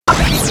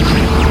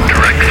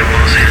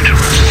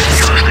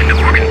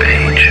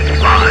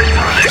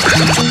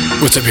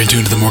What's up? You're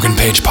tuned to the Morgan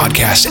Page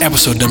Podcast,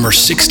 episode number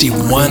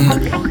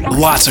 61.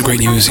 Lots of great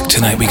music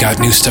tonight. We got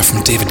new stuff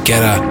from David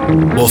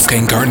Guetta,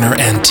 Wolfgang Gartner,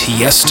 and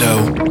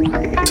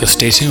Tiesto. So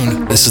stay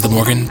tuned. This is the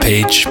Morgan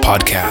Page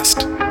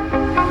Podcast.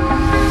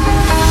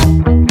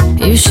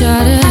 You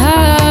shut it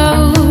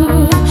out,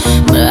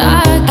 but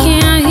I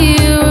can't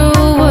hear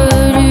a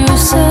word you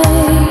say.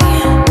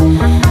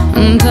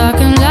 I'm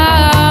talking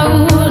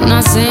loud,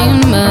 not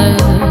saying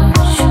much.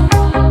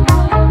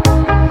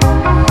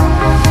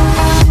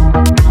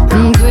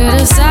 I'm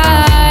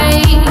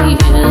criticized,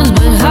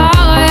 but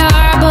how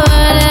your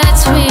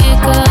bullets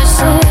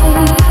ricochet.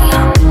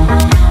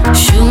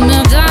 Shoot me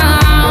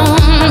down,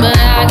 but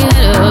I get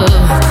up.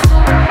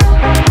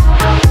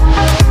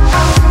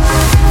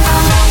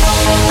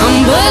 I'm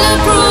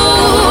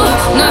bulletproof,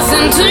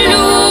 nothing to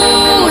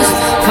lose.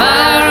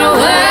 Far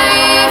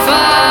away,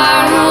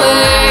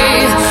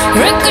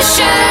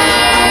 ricochet.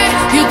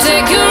 You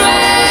take your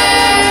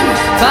aim.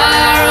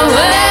 Far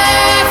away.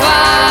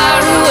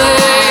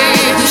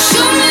 You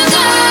shoot me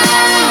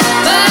down,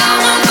 but I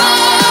won't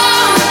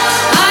fall.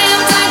 I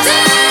am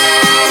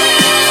titanium.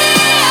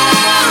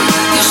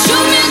 You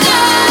shoot me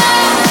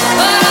down,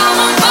 but I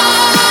won't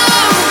fall.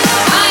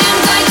 I am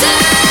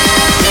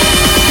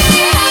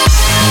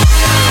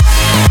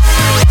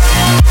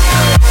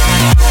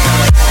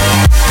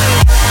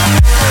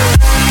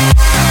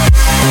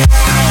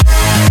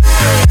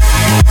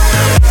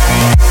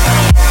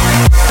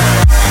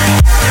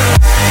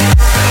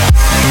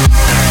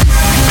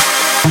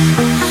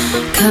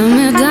cut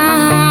me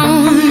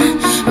down,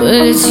 but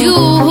it's you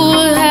who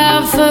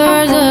have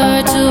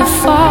further to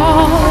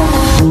fall.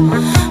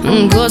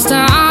 Ghost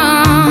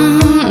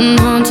town,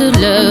 haunted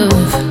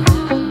love.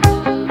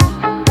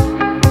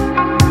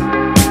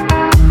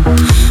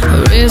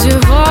 Raise your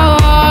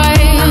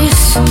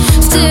voice,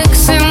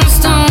 sticks and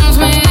stones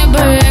may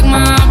break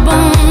my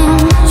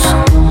bones.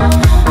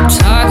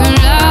 Talking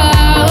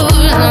loud,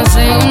 not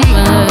saying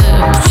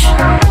much.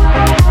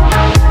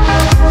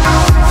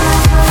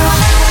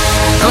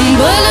 I'm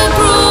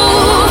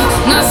bulletproof,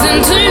 nothing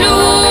to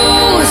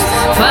lose.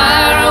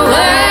 Far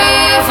away,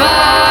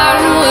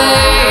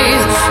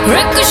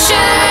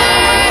 ricochet.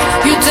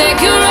 You take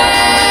your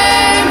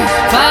aim.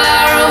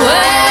 Far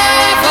away.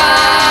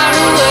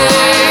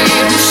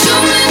 You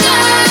shoot me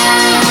down,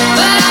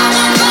 but I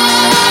won't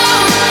fall.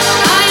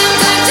 I am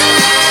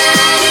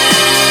titanium.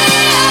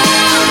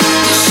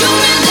 You shoot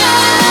me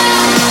down,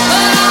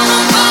 but I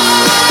won't fall.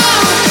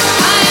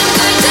 I am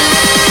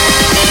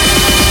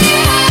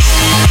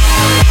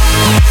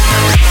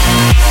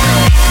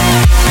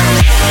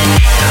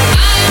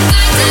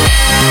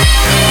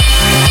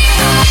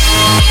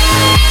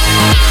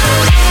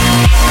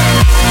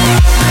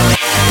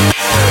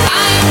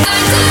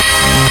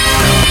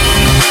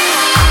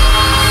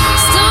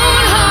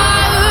Stone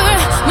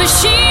heart,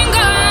 machine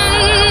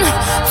gun,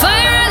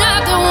 firing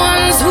at the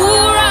ones who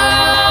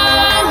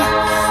run.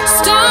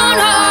 Stone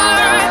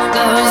heart,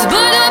 those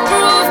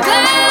bulletproof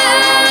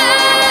glass.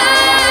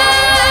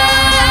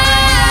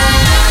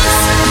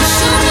 You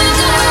shoot me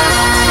down,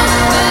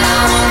 but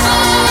I won't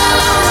fall.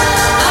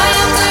 I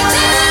am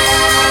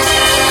titanium.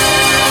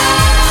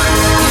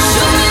 You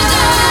shoot me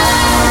down,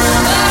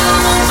 but I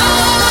won't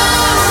fall.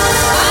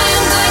 I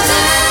am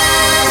titanium. You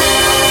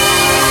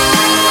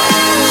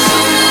shoot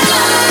me down,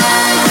 but I won't fall. I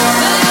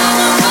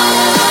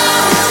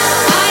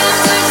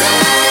am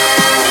titanium.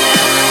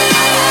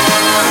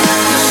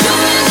 You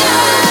shoot me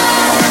down,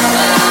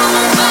 but I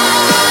won't fall.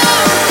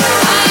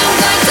 I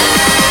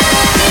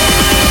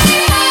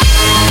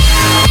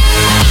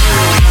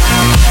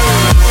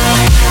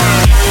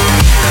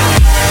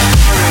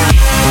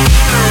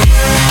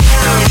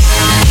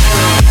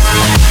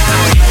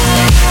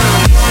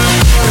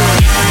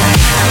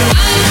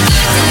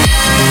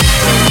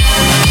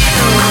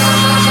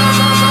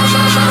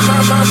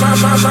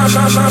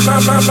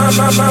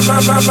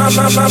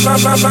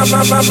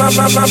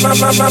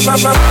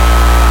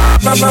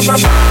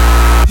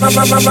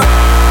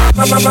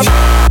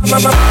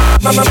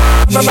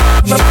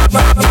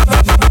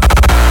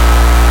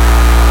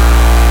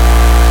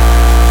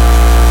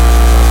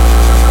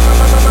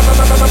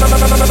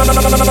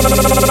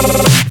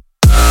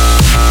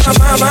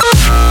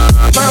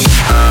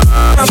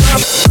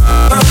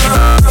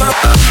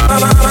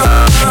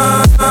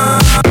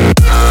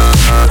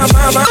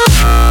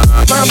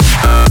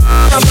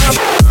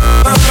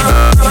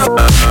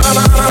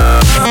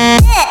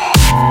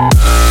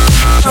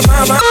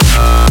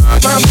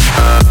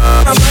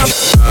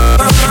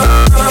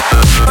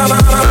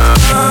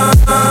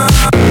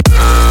am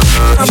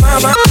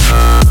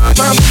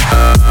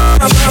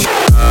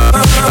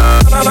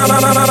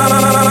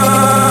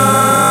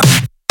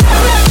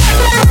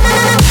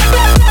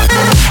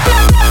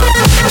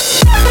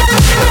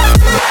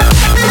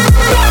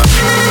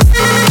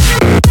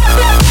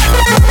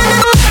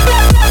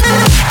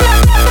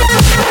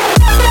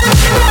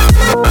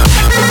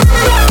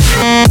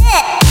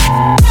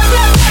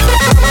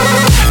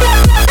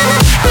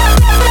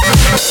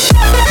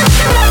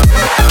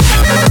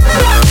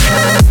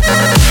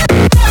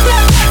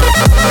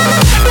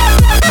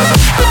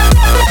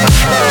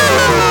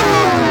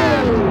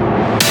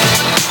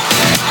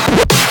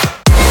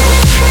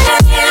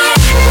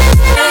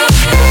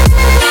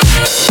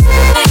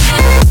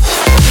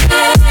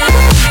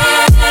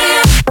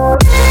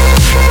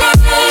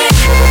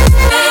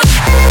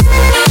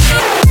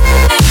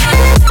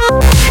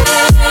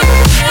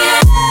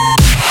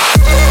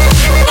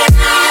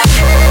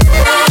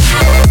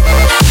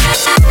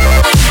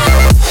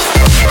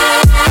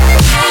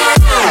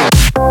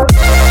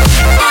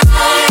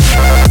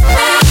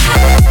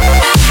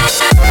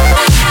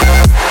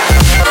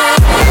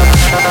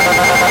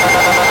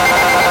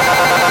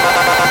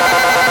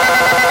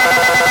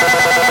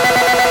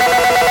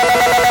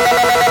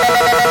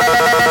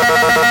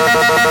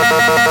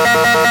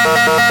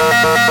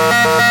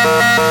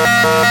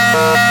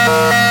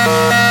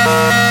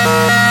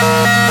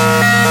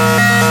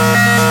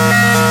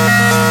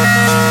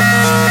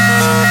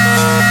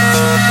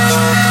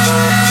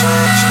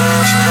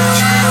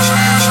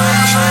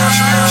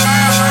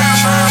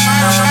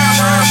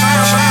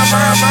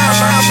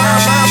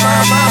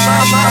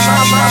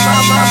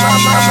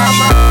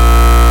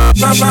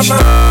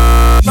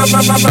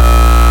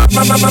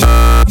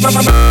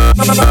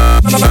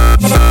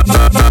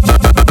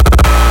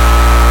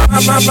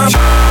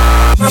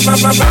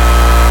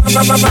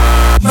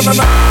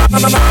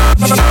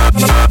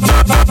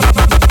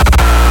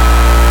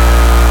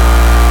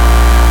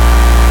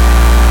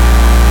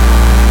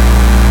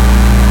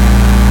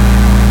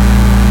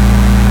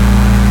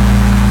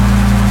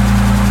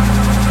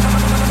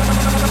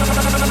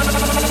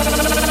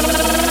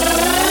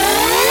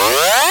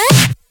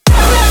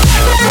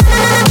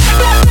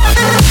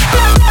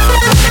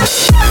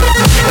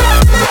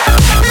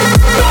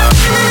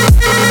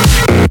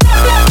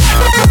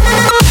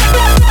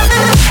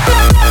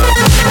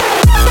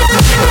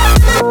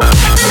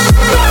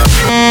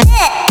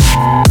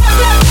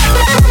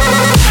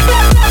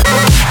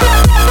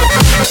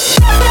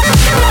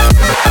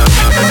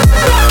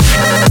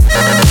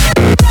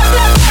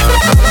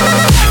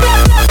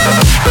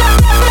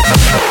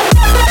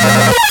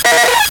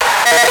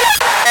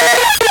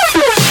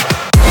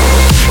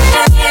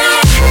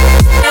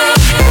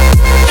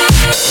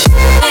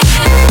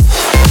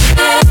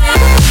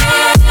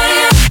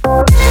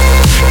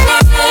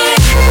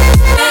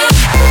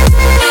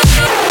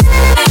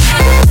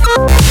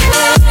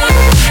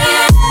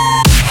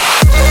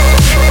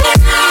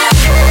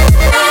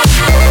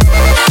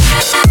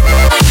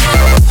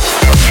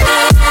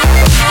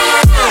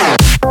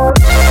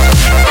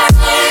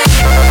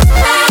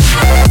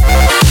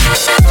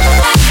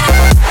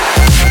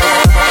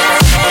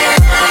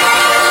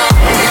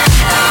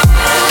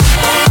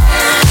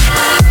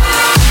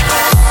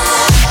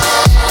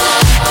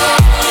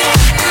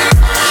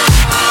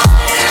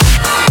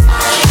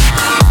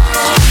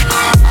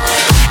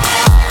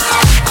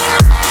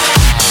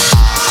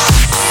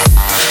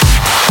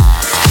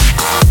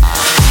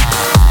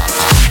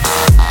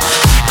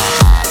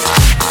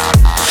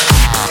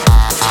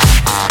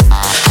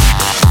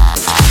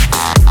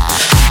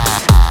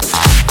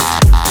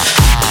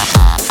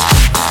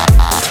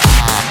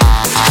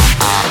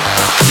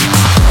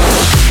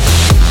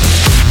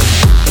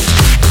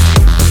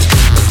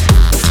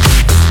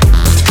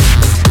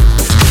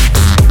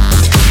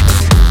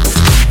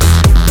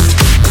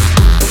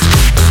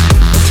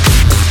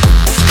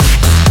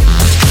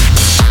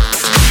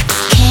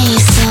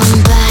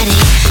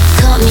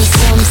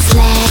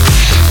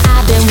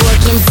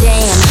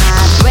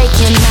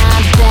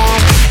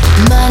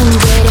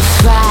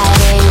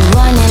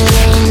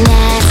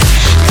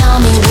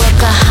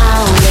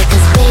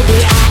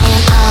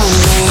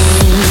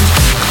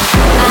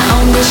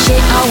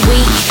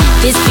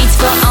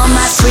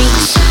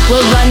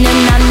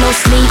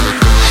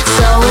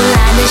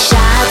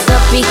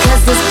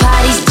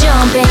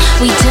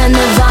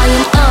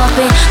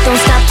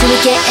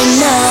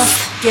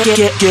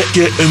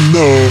Get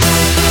enough.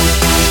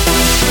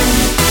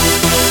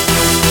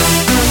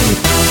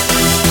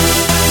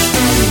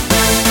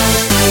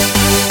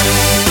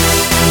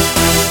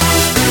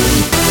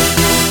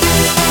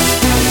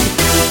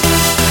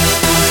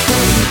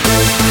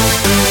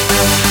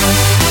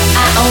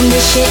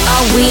 This shit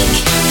all week.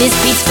 This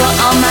beat's for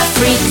all my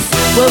freaks.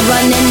 We're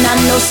running on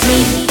no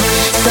sleep.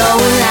 So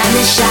line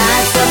the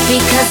shots up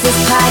because this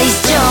party's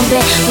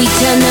jumping. We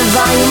turn the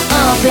volume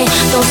up and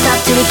don't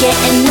stop till we get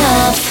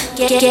enough.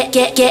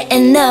 Get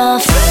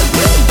enough.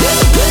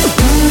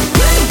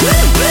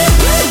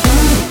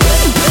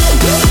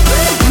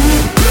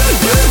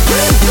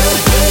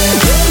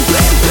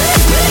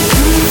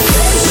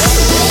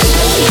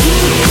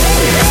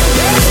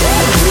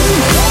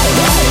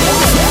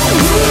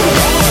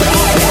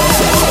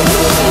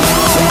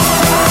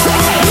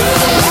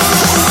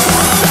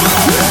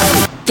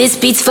 This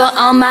beat's for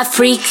all my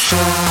freaks.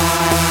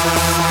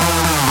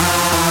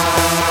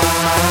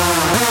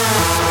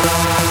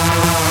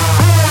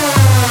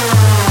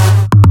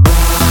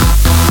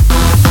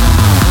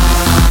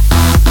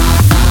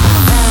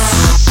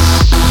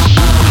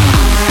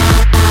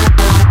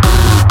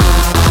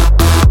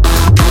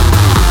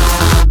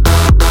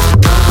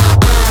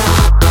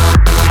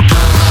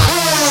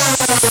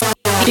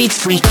 Beat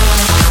freak.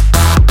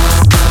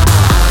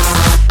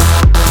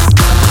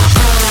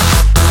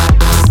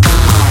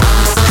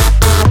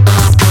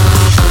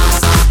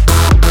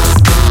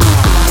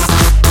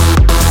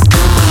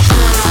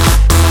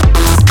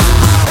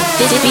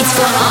 Beats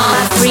for all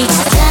my freaks.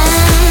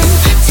 Time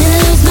to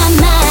lose my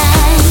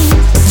mind,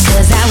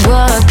 'cause I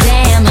work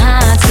damn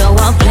hard, so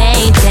I'll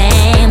play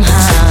damn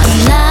hard.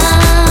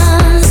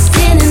 Lost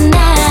in the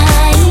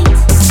night,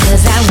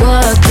 'cause I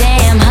work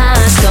damn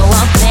hard, so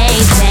I'll play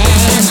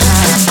damn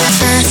hard.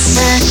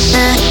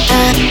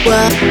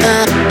 Work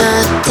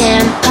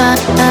damn hard.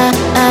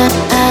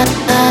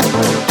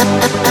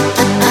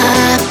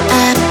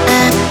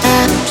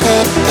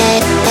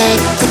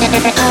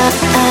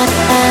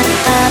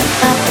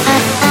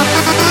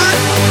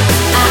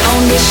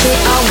 This shit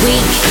all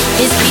week.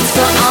 This beat's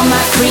for all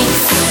my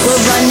freaks. We're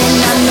running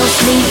on no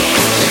sleep.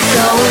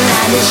 So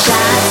line the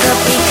shots up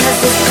because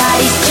this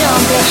party's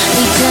jumping.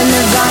 We turn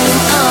the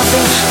volume up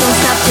and don't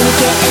stop till we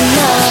get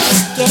enough.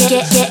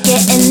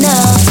 Get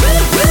enough.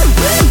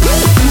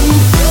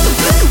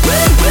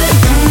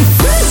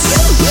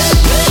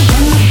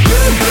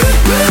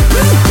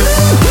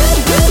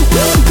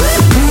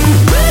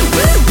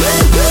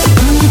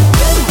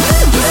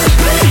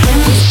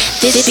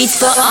 Beats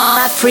for all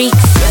my freaks.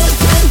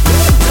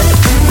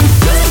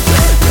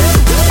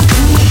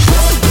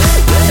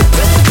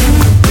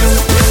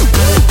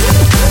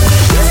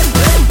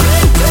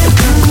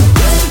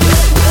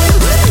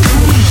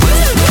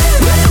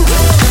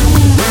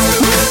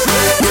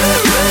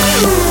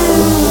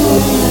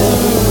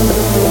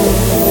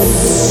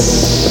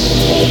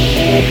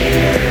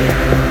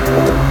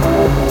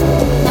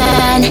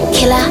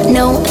 Killer,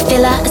 no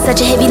filler,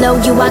 such a heavy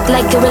load. You walk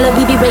like gorilla,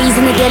 we be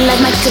raising again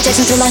like Michael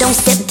Jackson till I don't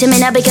step to me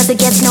now because it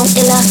gets no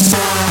iller.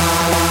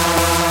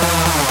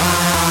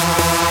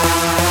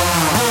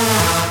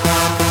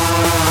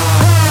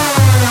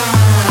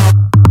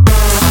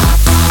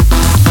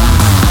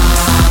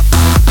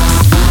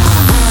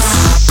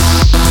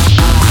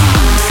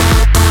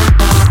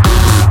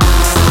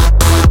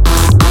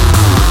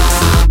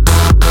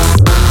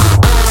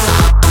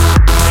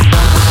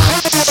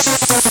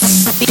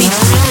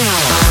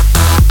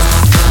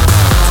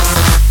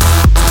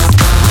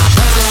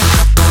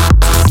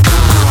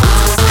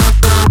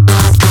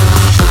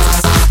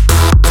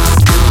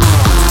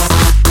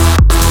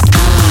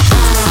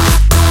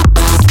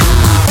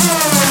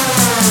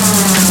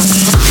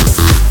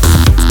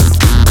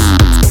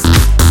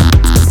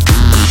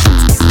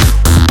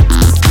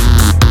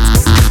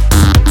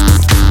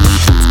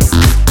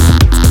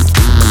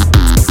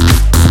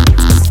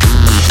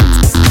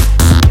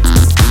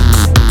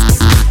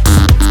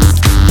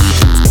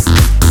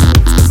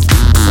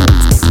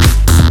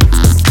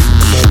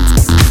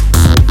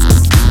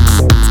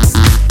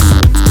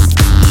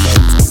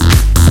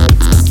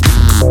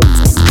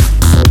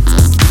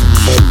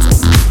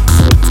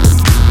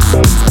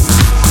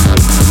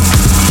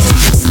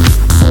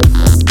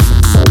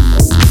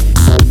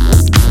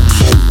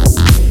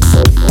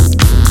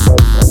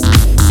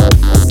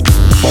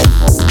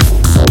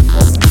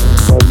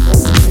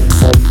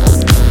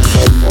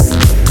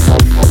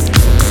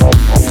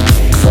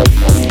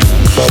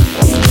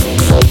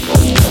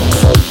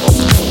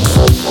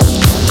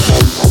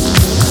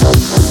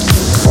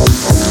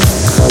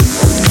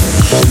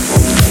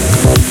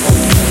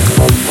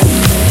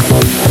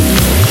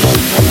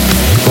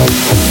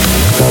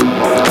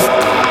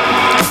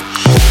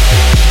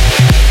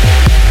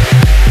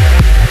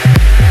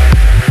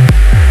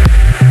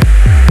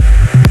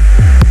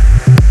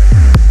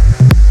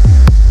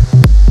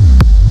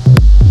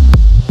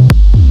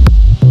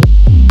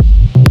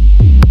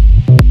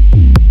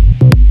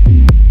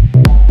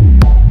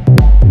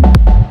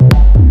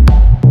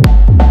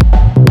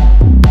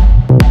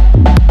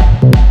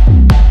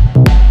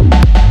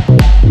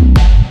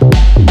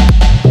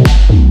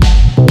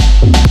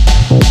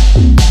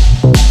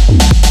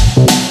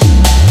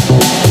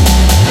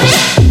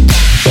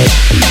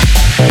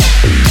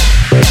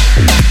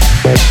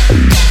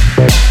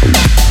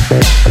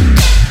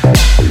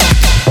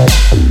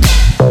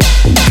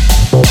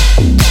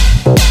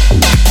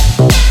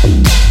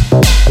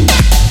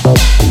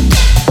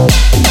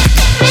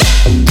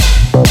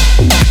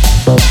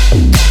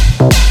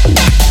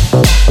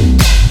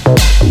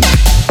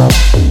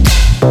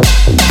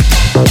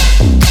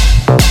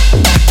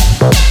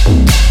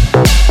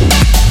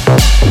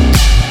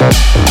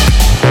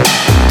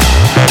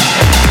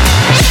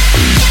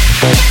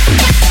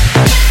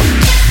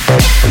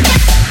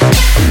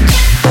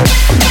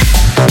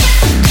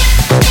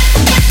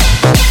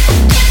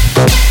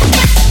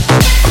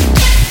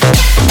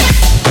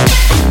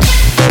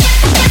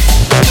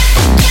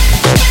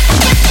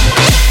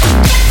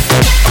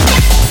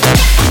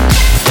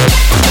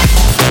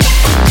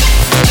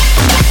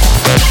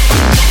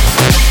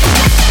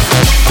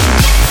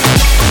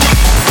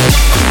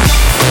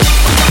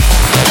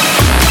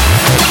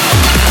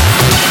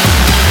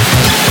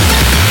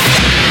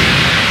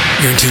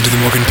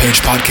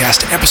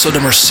 Podcast, episode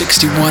number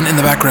 61. In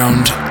the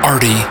background,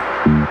 Artie,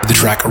 with the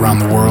track Around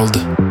the World,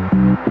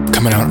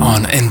 coming out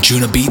on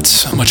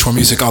Anjunabeats. Much more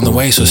music on the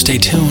way, so stay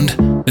tuned.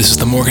 This is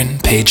the Morgan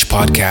Page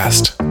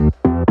Podcast.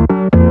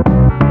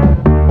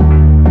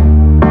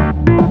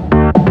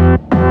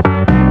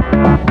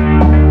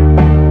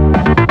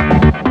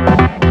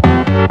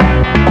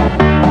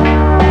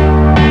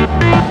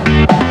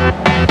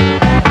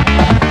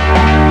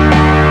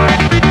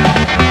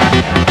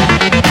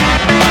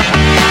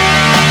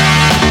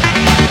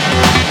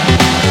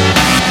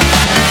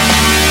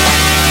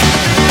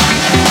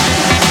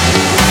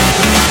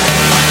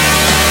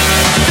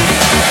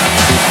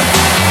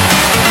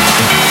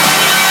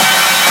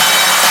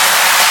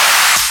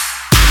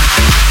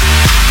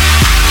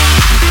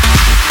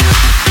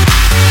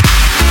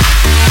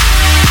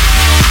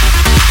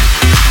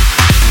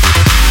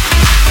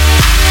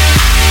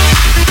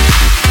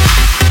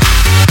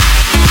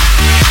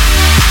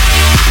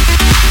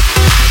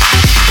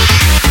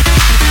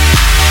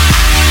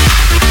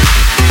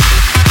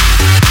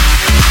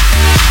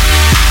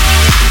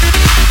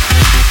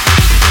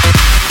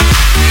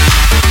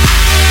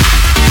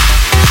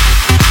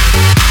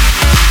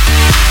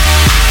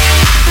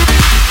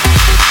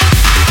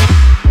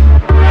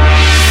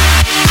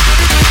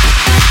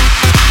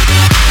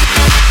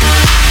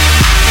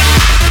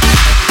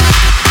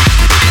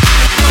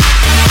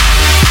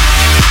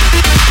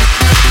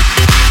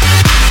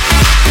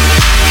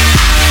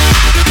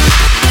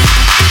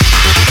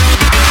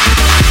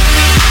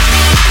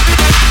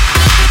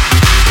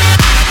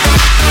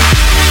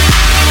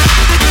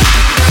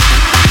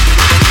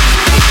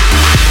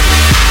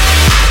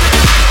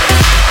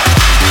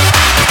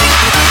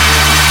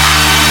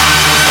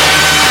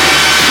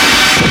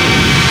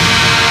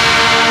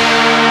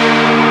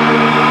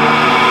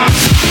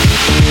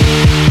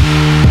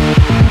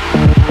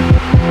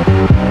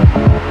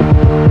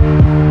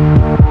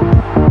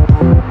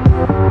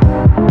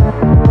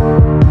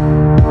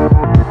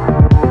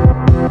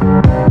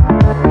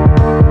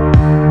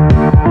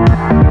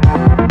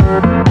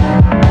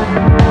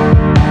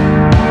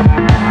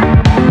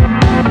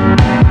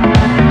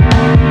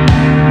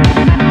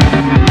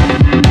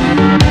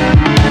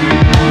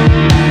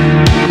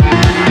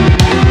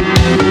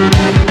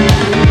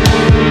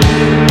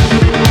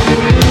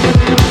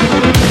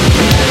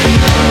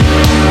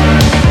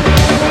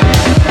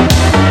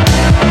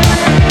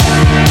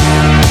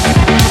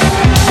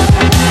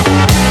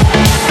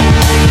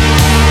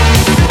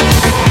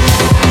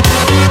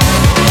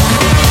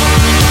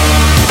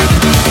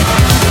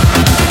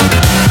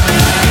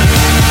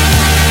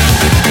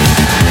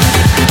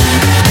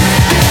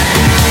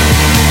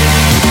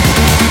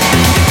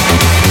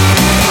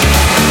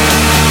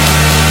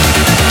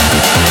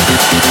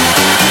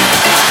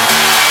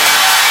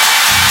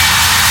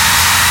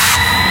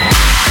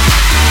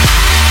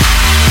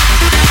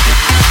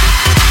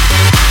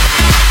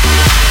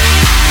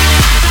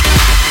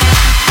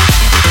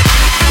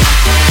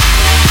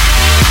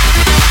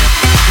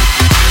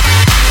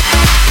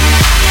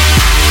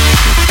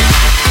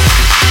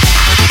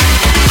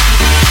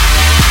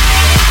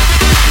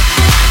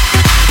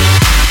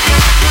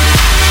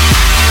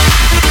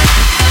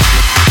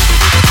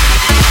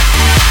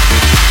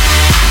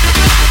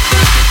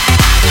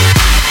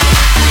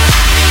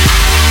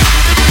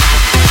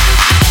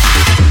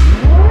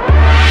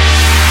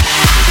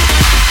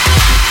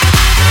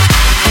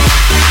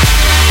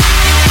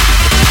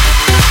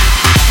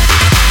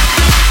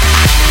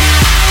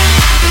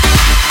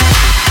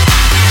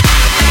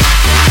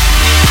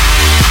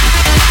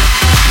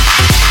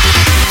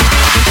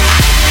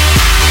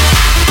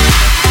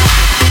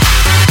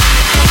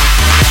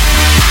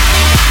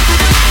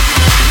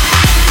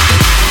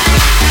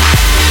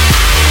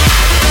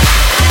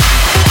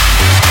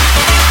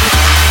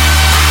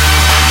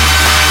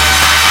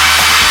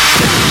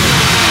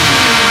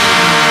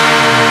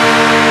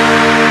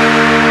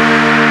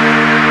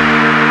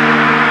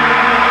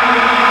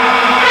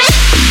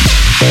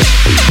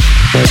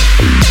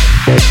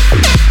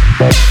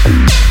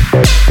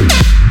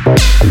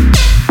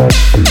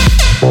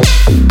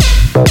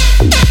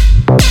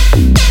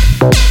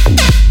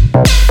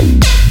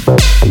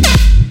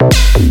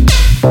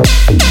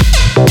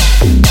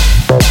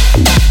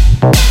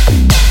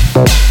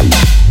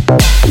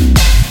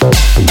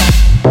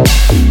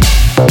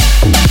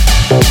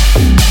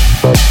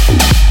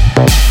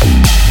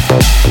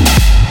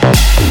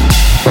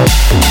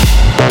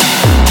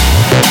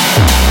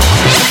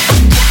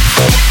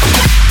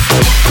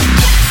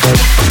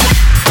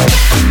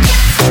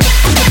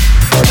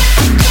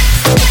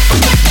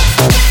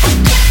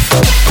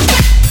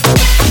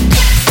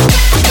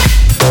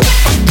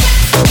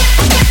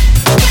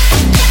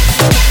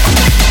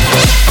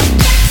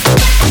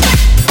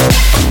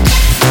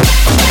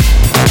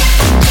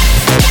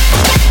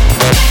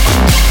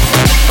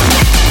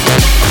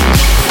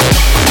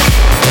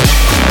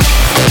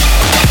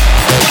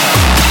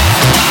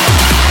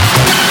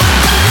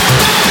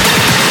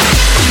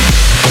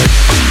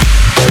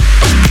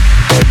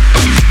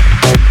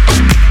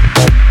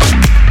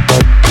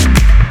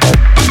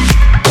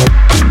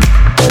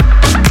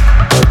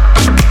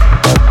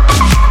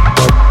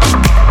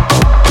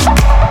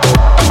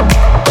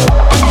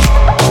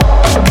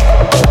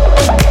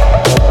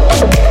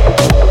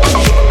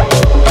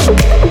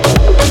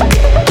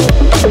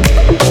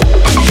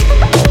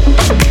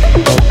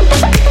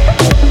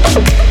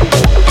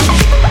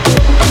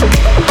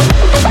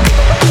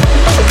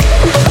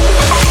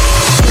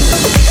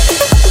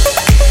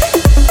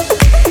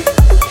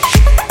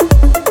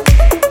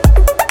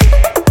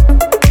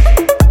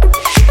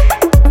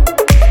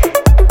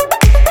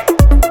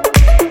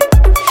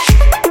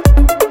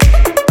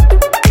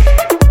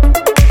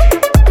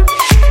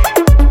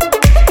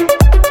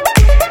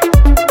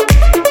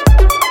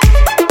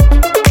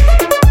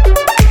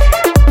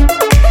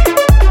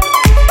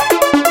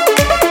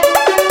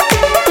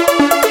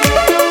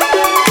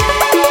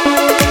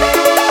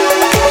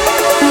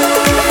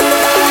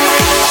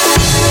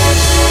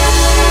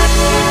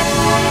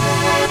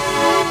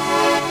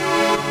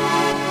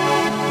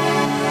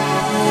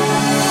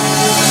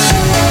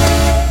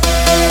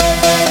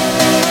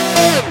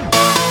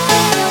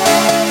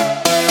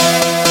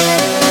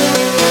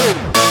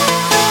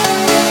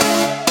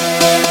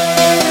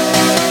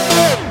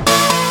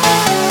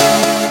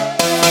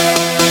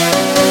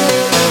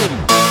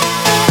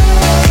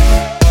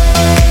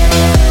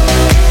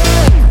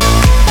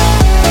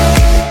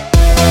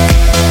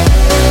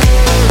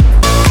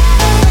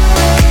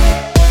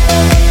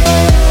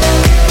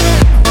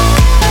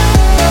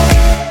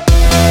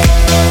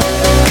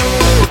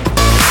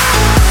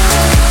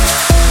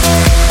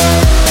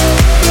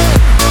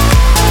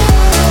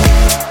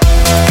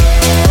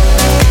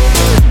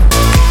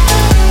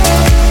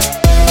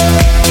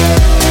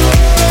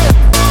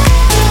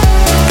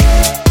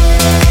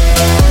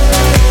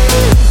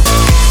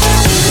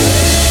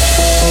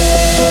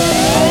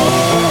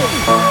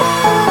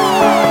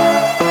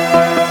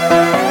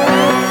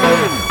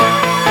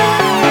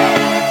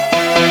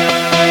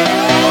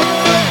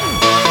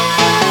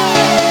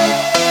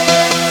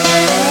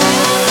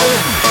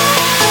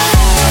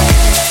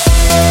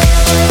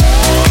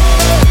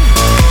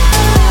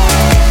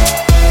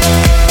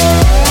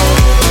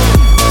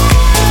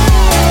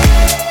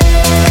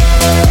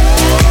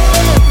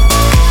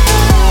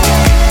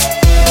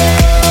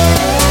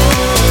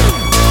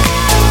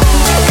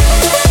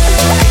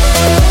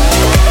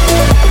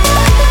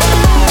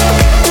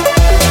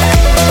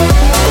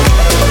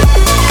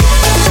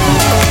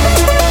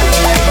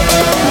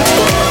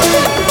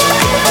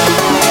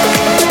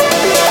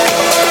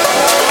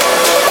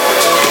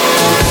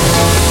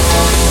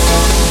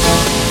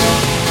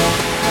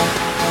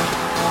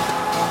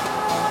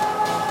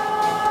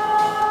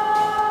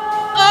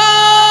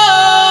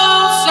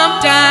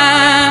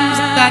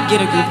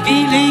 get a good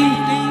feeling,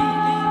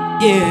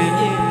 yeah.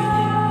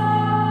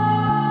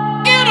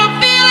 Get a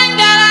feeling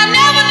that I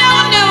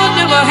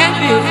never had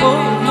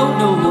before. No,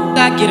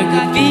 I get a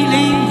good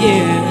feeling,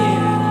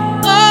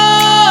 yeah.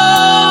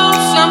 Oh,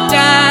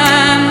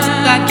 sometimes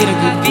I get a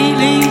good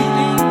feeling,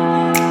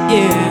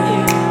 yeah.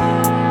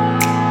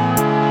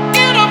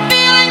 Get a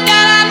feeling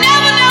that I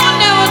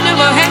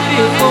never had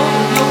before.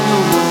 No,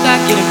 I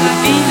get a good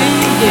feeling,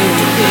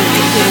 yeah.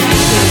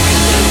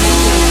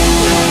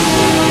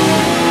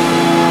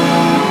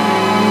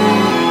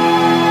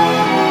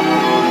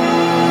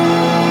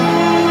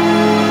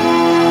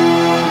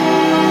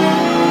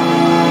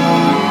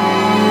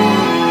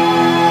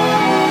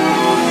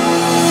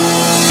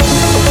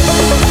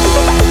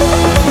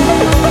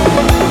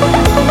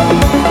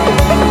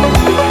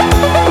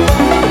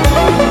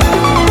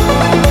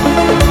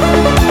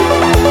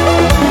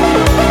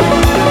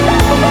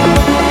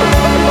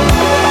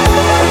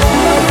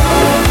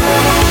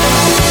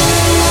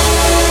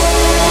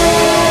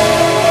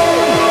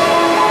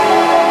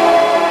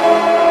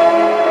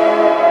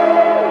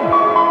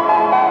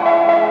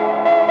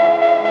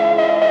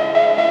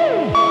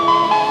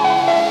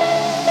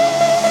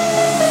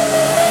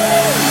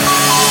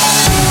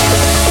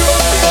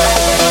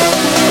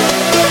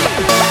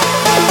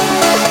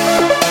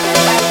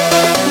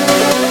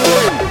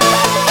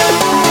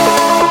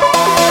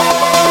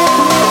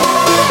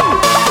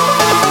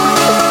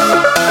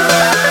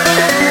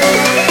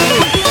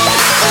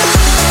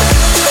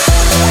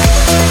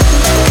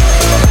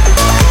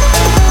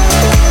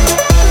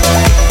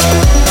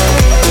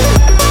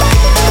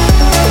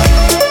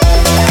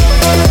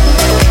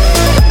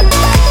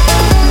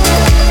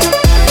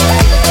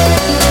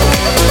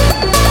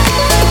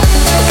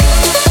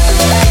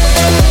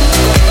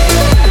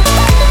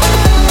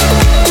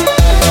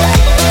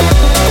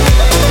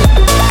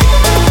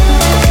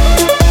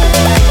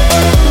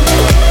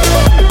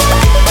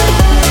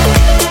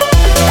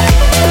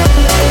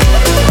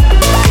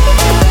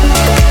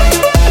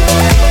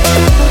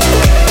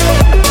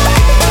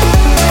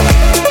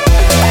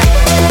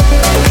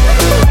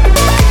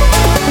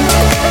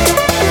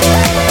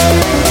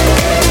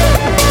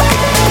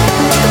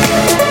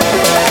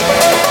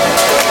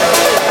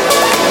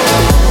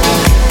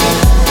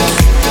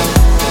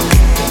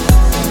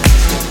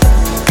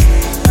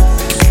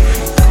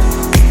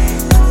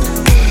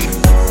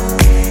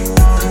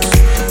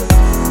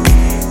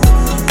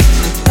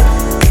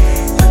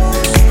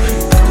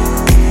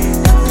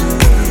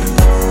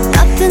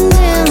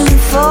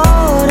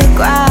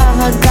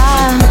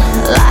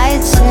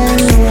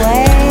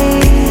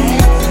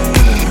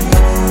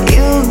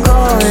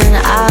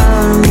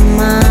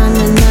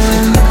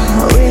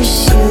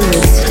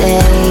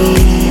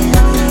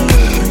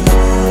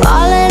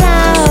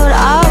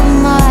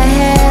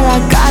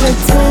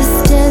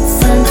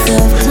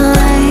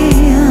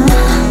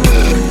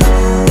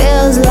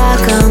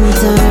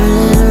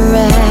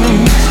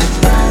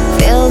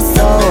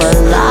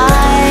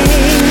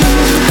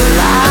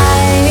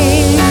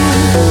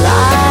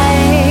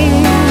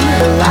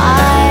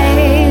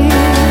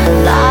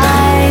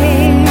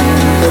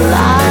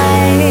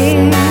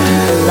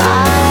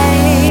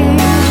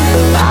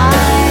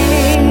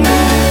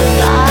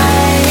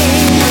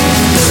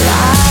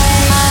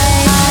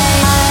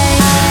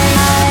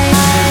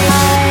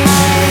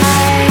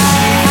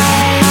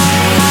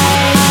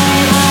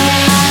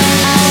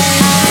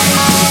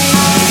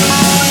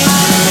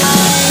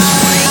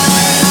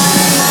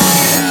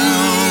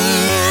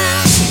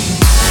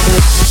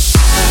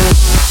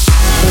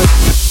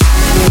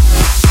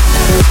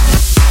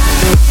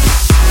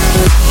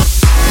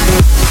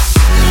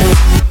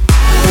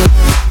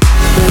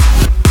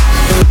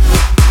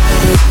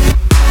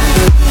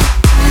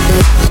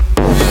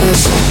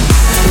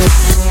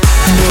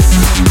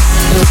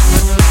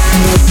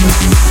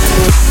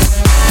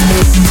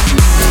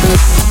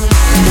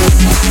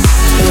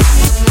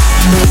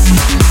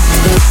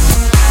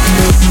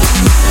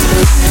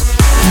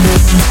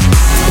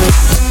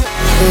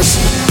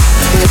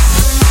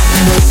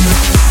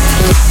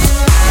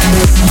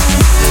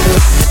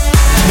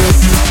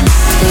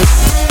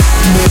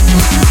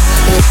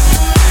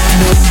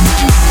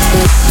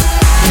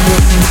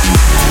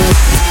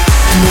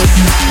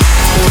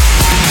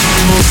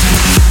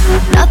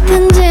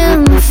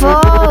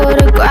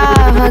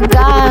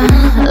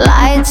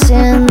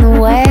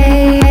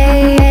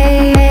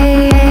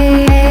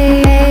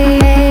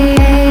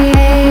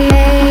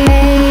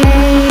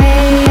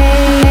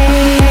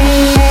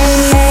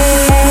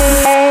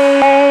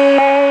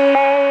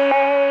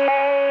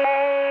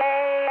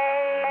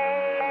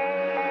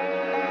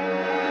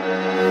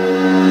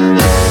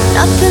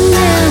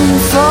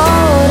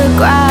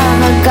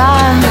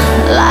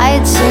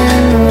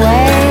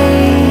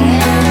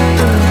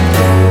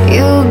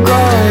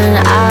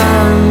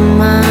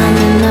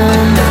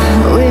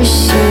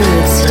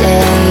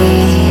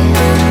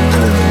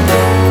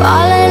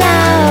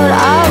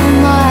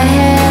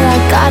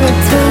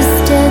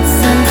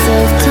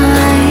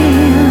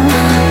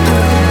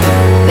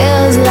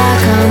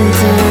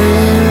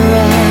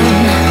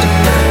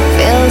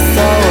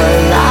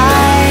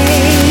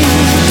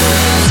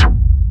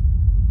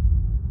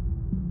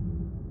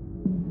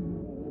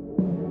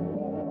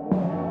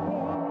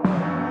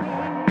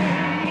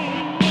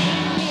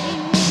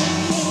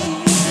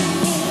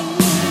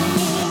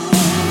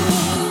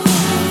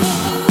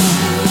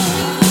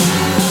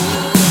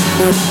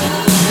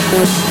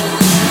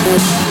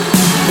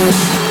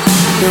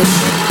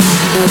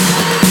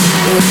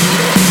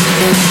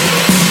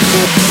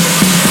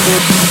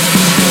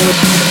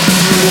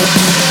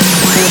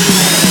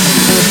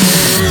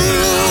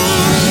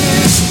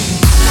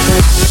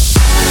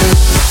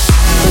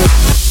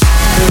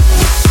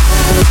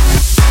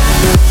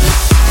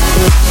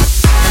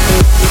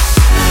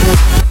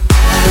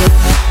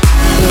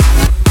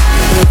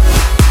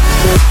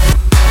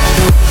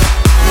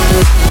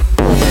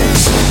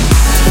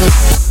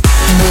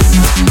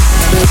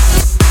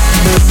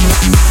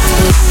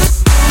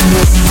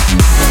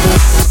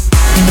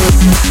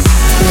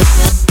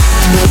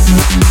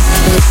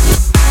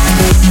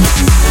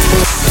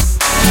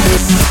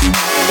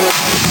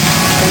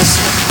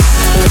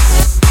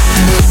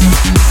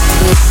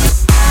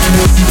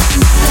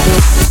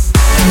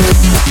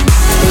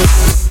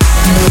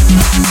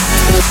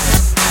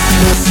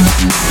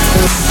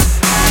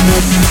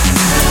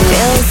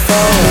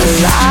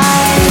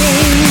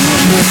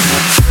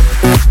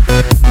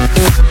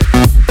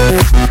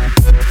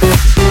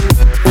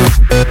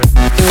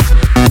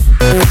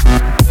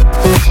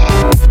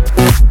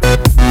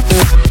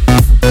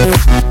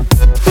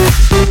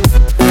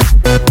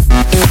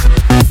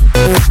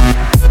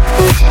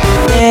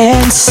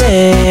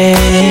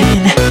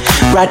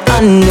 Right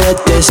under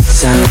the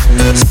sun,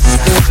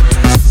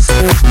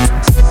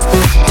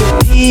 the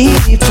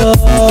people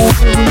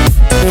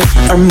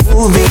are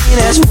moving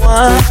as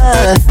one.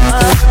 I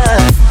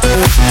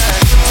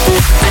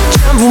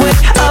jump way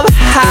up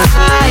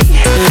high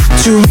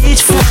to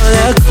reach for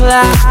the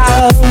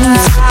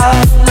clouds.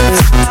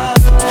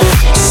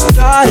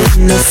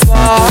 Starting to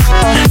fall,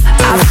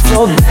 I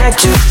flow back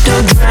to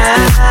the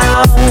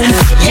ground.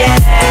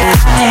 Yeah,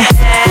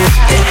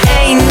 there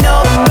ain't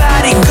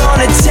nobody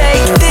gonna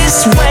take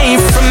this away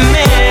from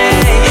me.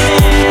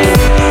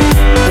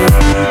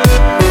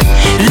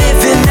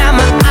 Living out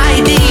my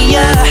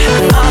idea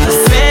of a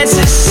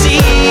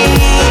fantasy.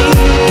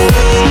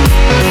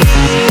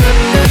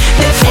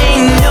 There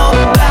ain't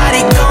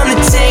nobody gonna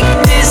take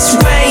this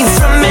away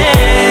from me.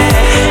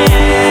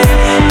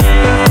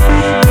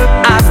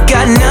 I've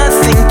got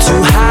nothing to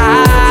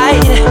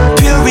hide,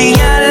 pure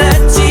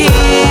reality.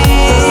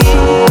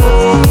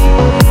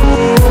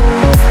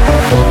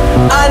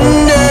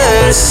 Under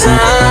the sun.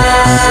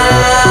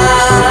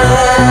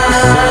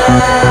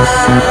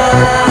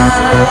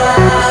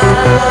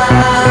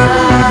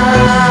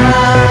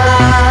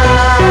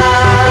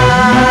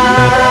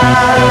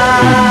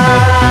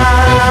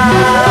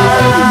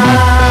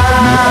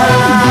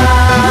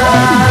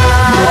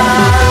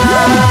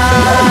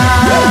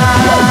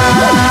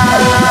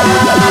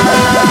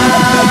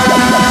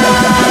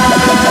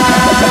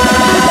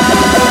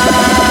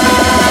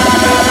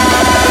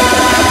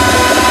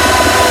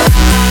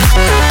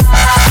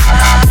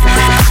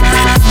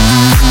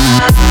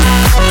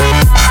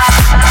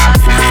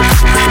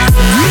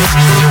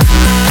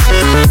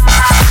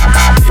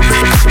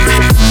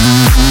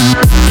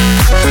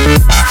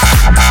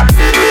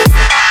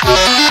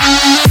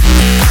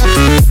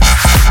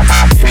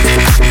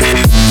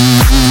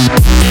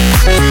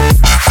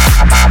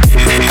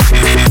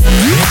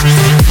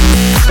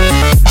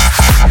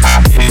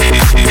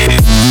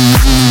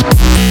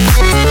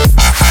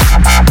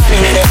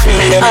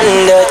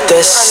 Under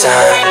the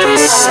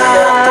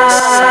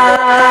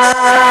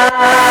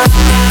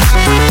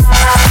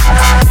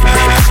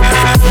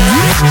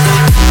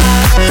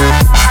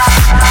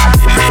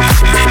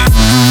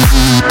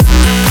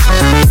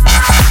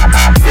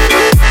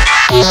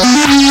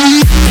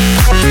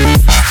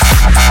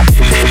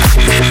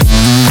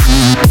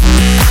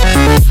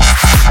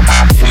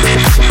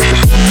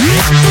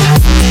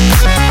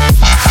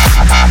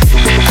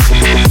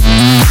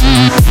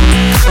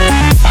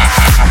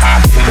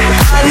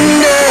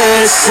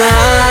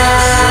sun.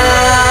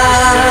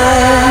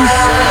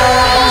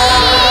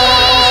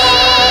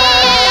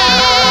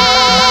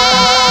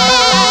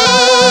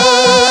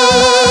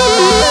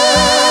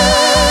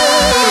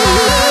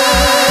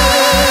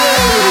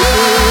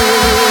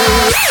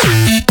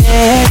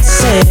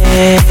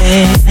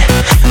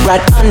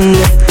 Right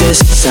under the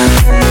sun,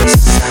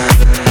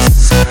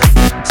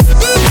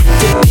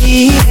 the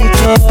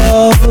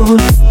people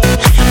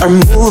are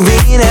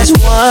moving as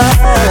one.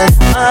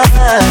 I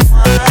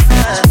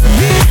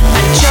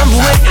jump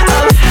way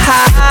up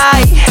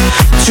high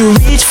to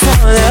reach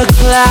for the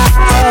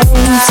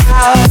clouds.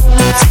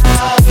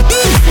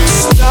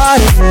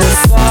 Starting to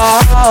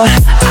fall, I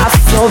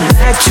flow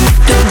back to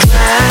the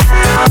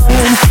ground.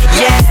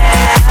 Yeah,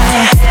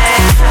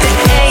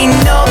 there ain't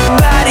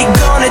nobody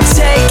gonna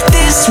take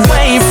this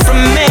away from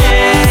me.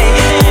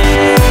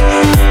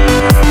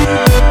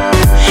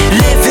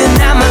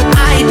 Living out my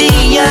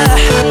idea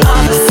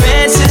of a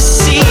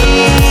fantasy.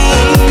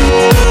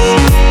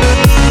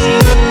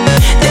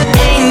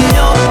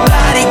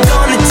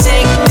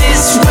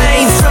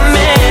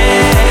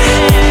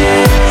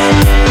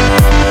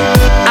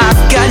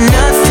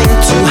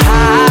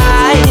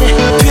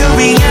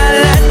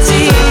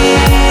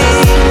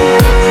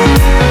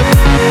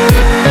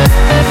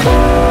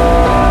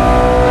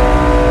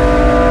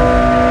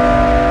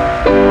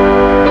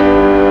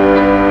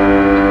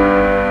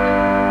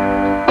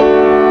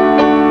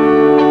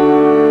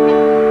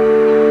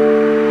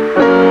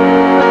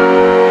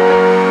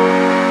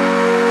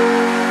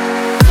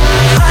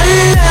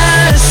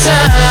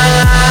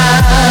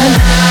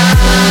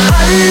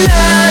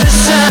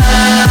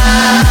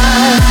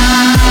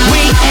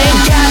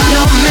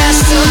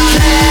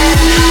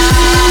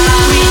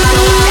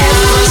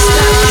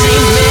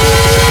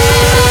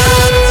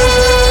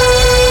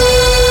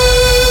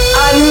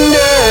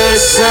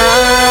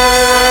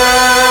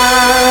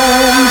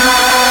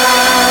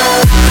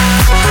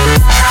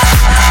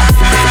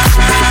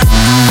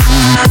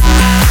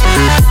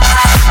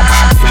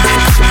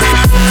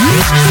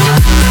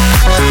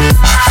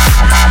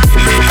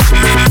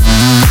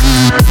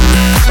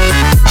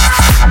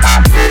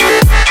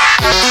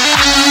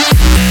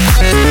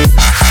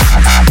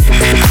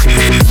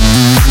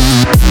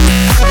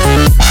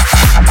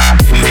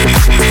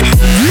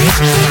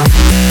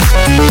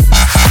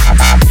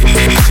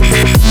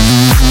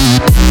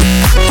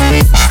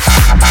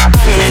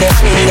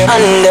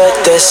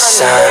 the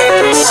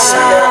sun.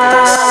 Under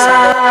the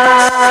sun.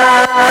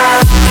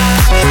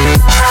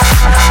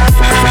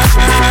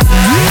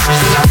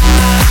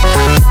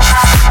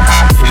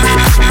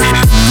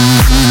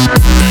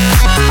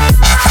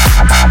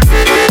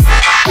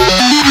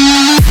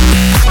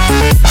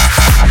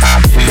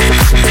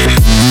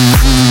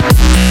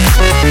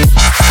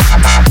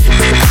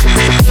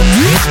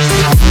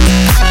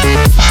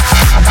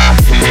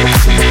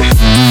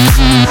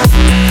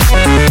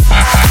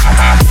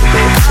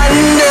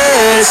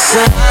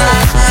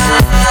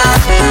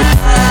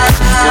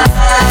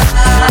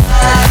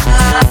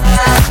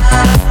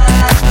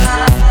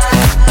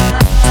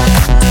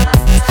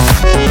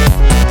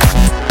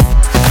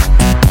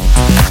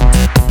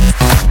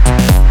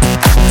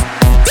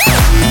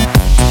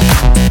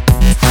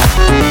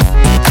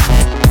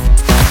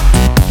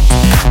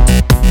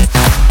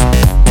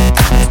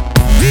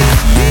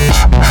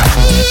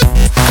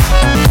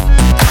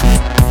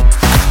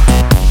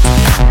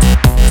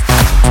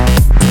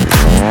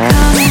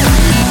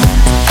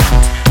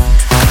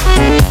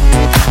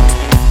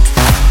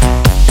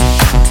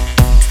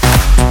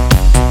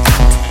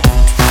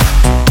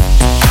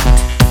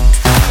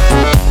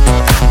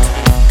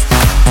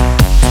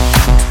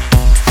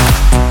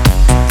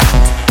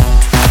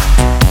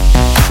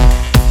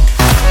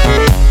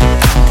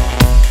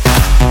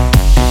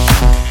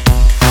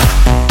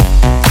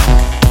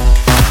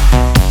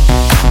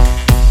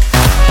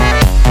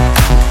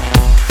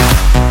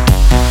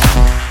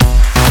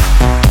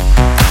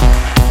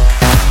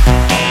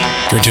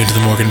 You're tuned to the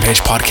Morgan Page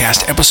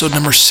Podcast, episode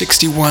number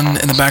 61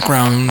 in the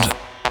background.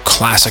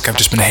 Classic I've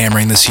just been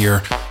hammering this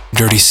year.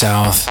 Dirty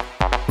South,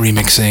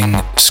 remixing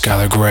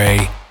Skylar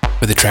Grey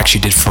with the track she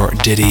did for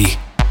Diddy.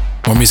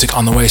 More music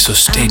on the way, so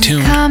stay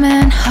tuned.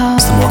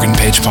 It's the Morgan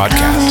Page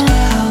Podcast.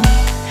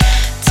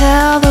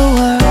 Tell the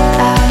world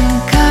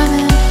I'm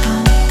coming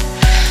home.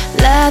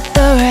 Let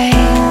the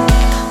rain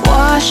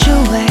wash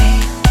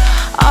away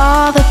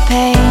all the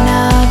pain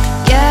of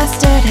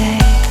yesterday.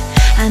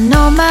 I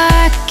know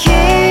my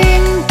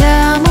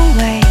kingdom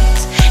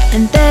awaits,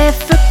 and they've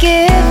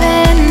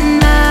forgiven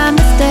my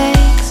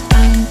mistakes.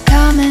 I'm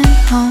coming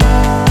home,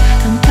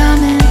 I'm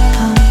coming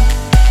home.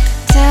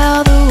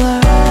 Tell the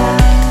world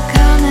I'm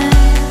coming,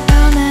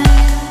 coming,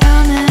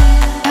 coming,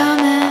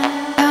 coming,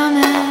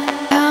 coming,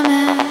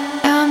 coming,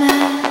 coming,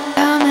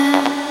 coming, coming,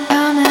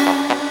 coming,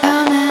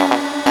 coming,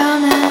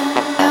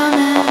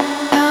 coming,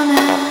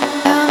 coming, coming, coming,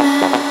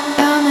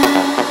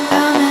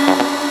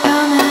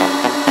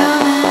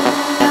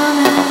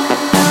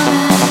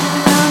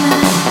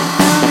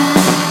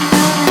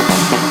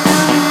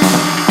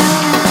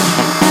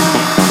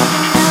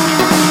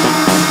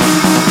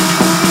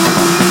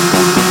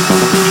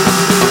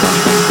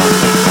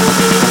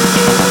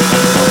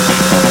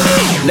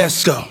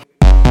 Let's go.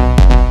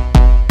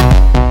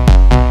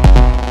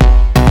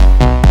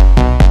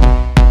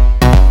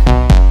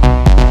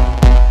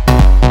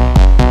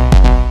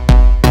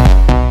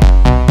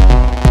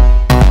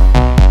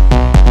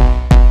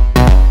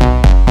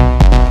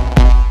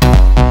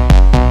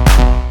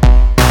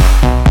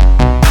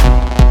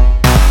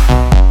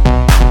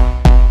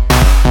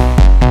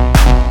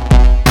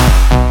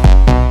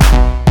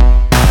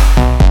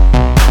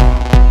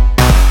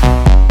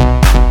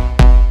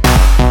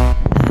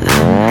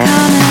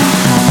 coming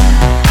home.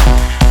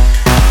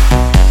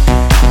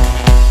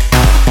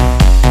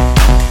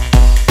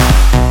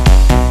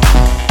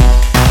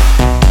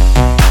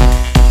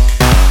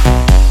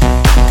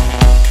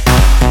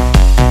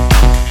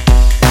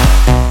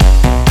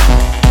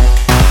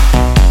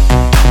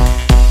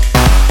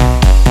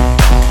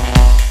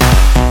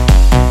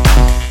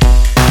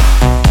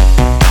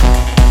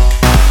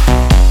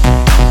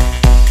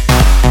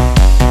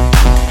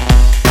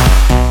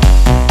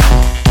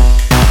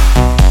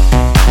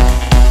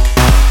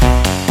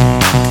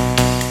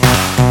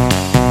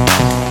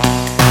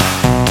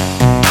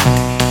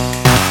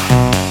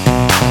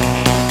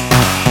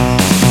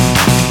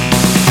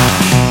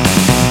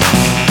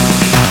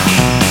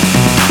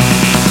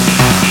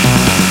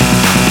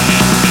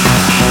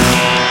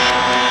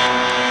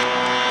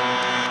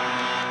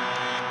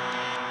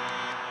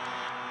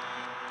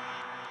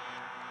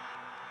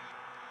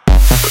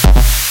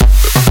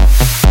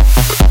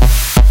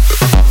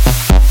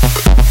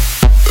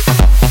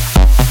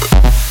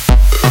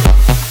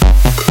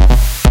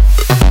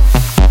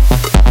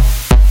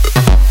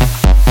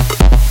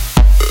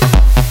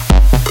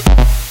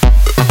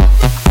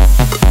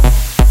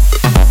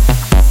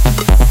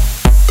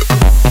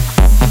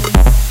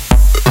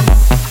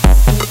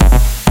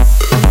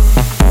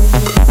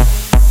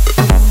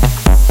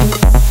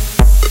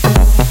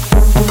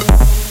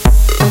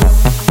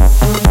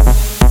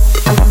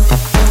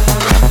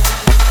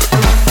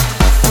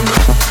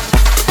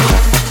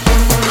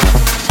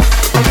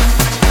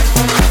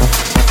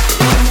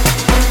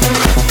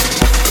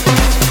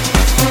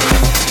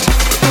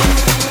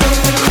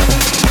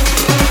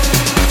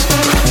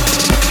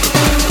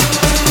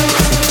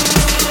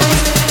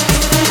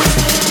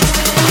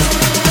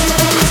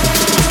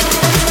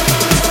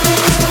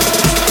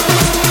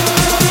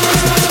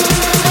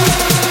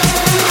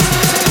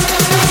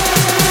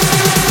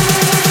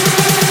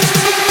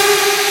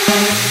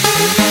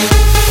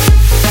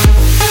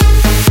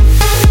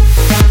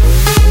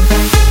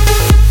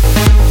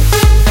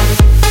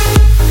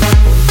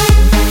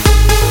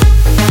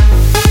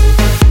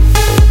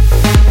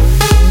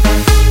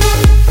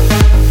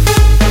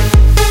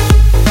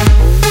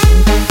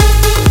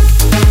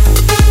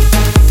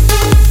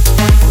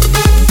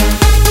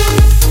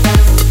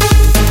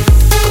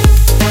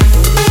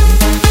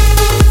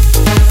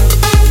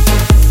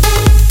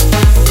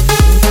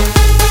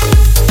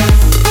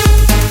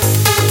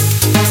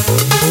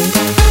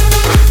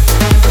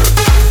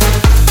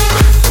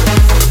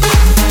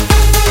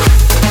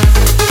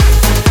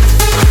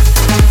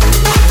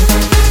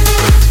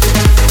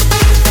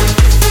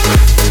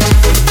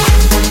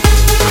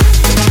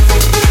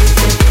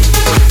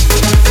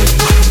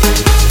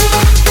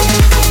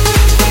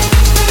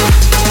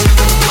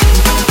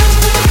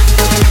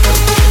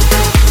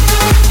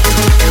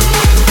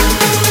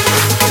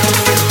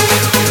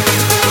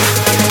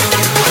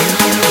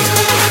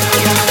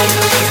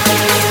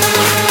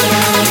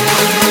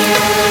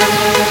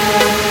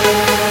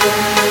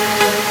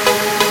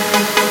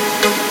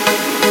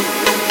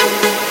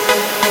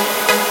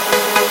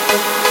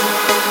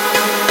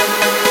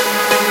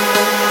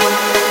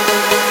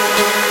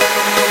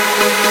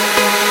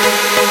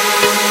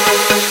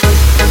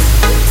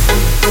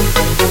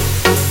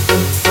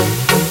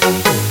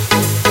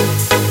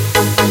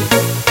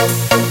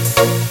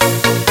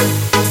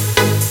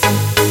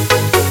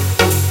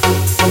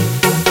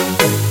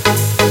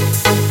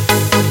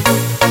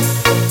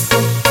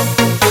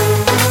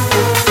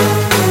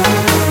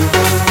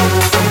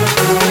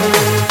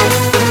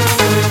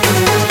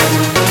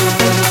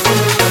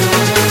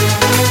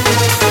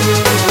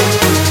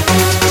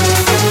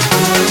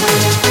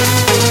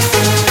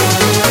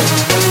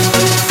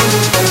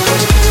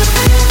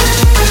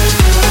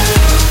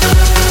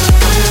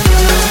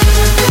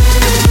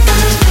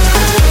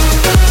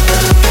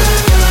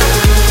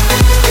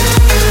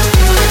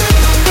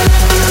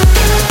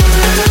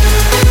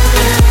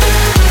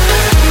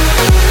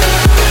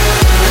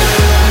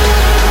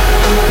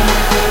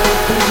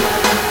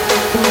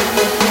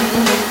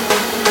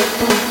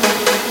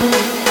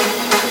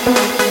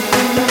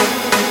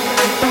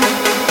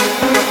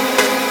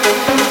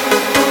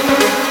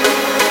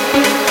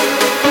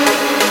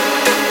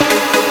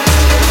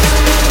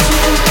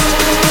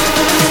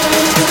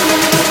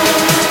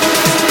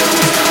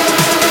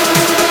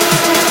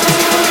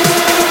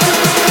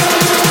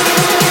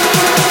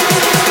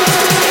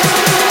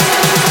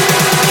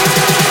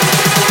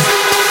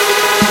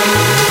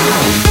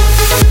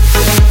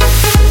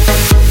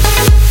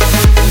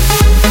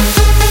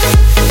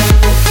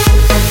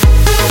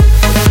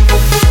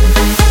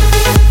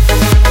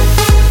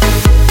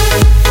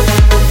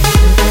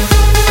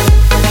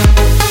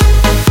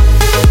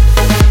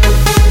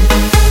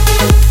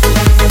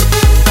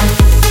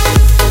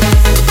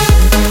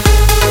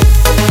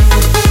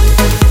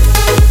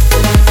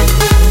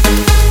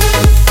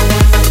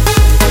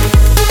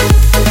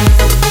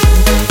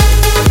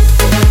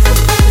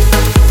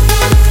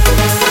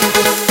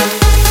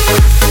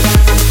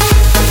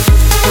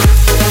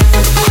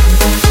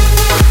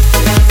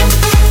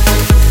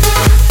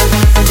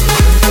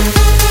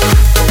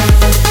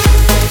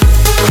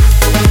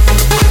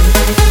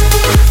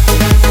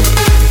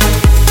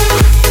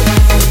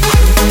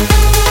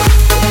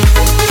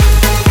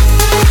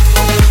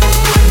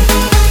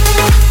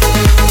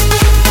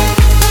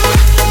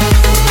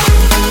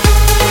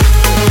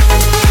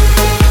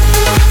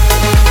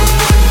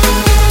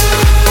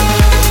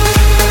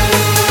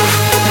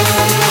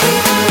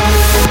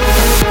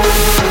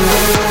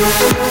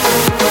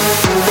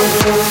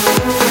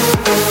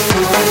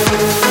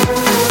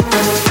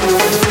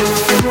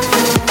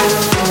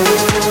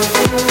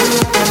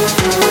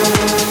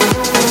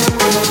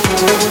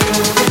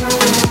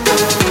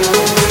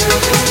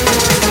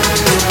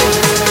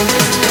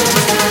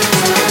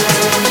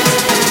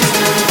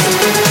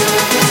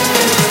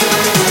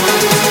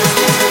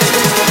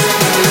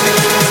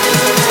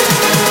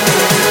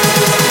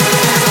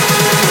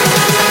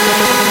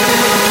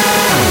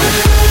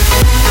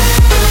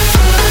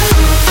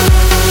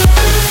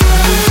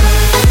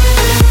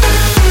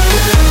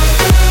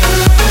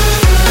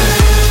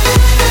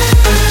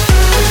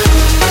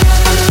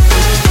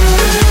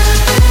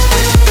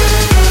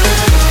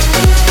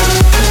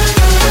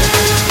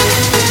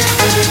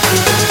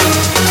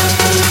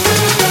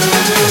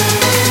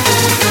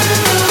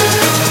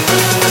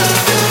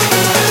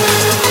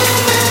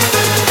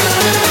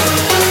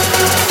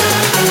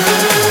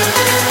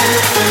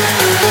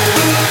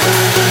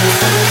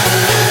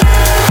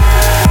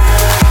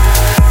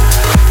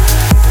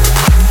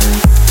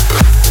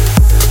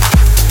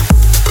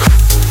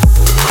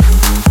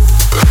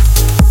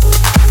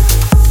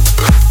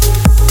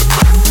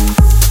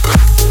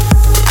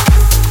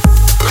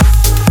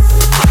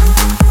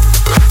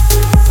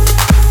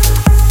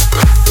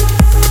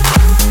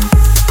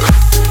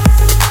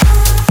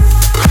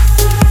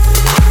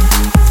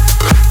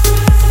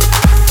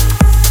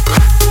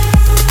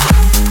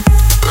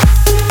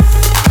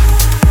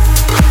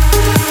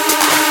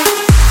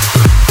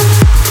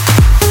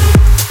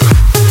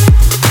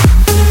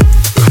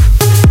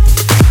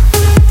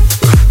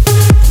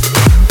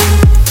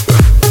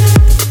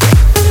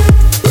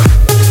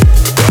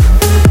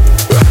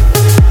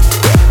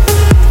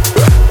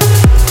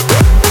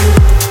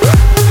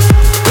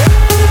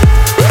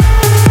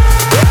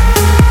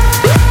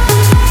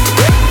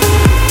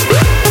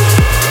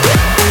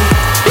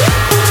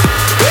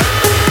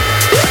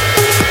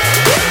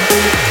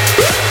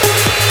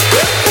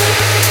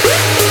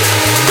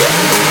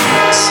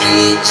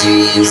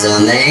 dreams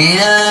are made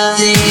of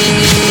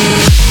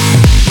these.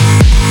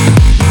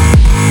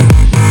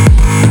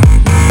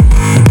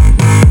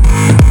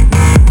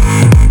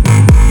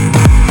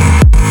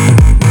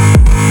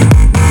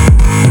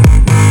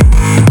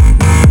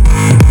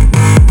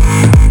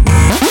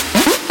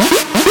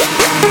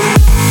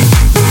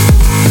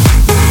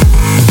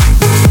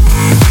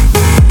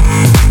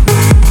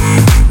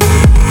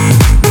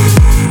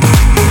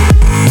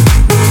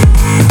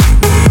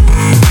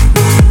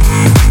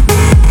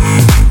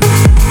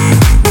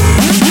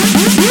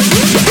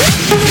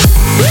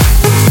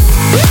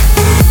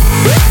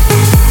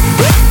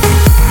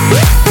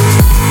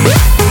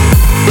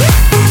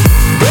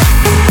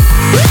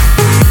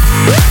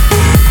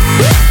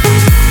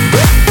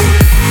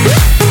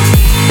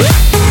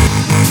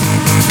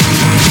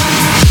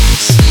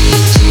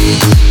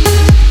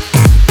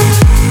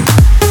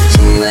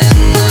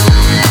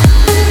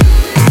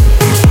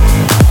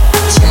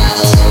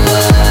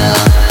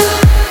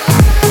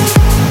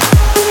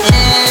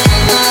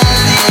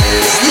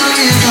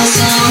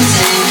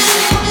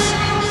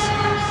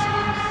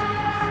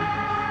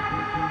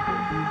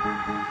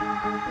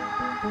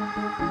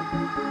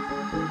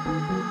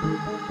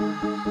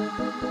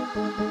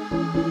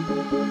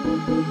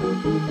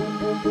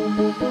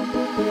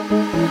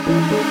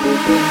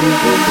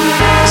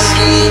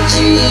 Sweet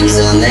dreams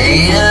are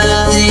made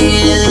of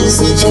these.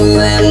 Who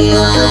am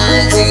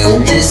I to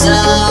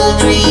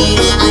disagree?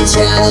 I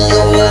travel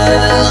the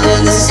world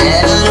and the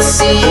seven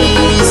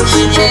seas.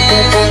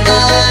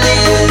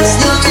 Everybody's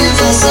looking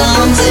for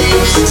something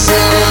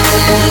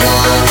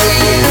more to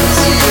use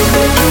you.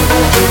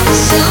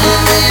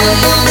 Something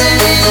more to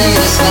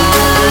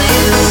inspire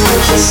you.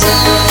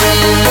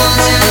 Something more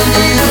to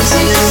amuse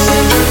you.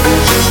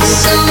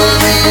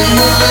 Something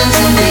more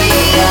to be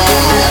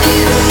of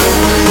you.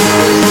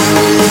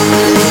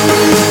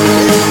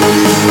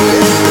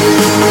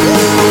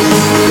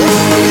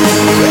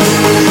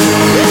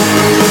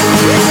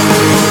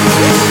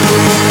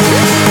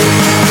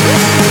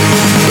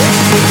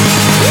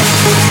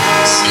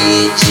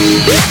 Sweet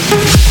dreams.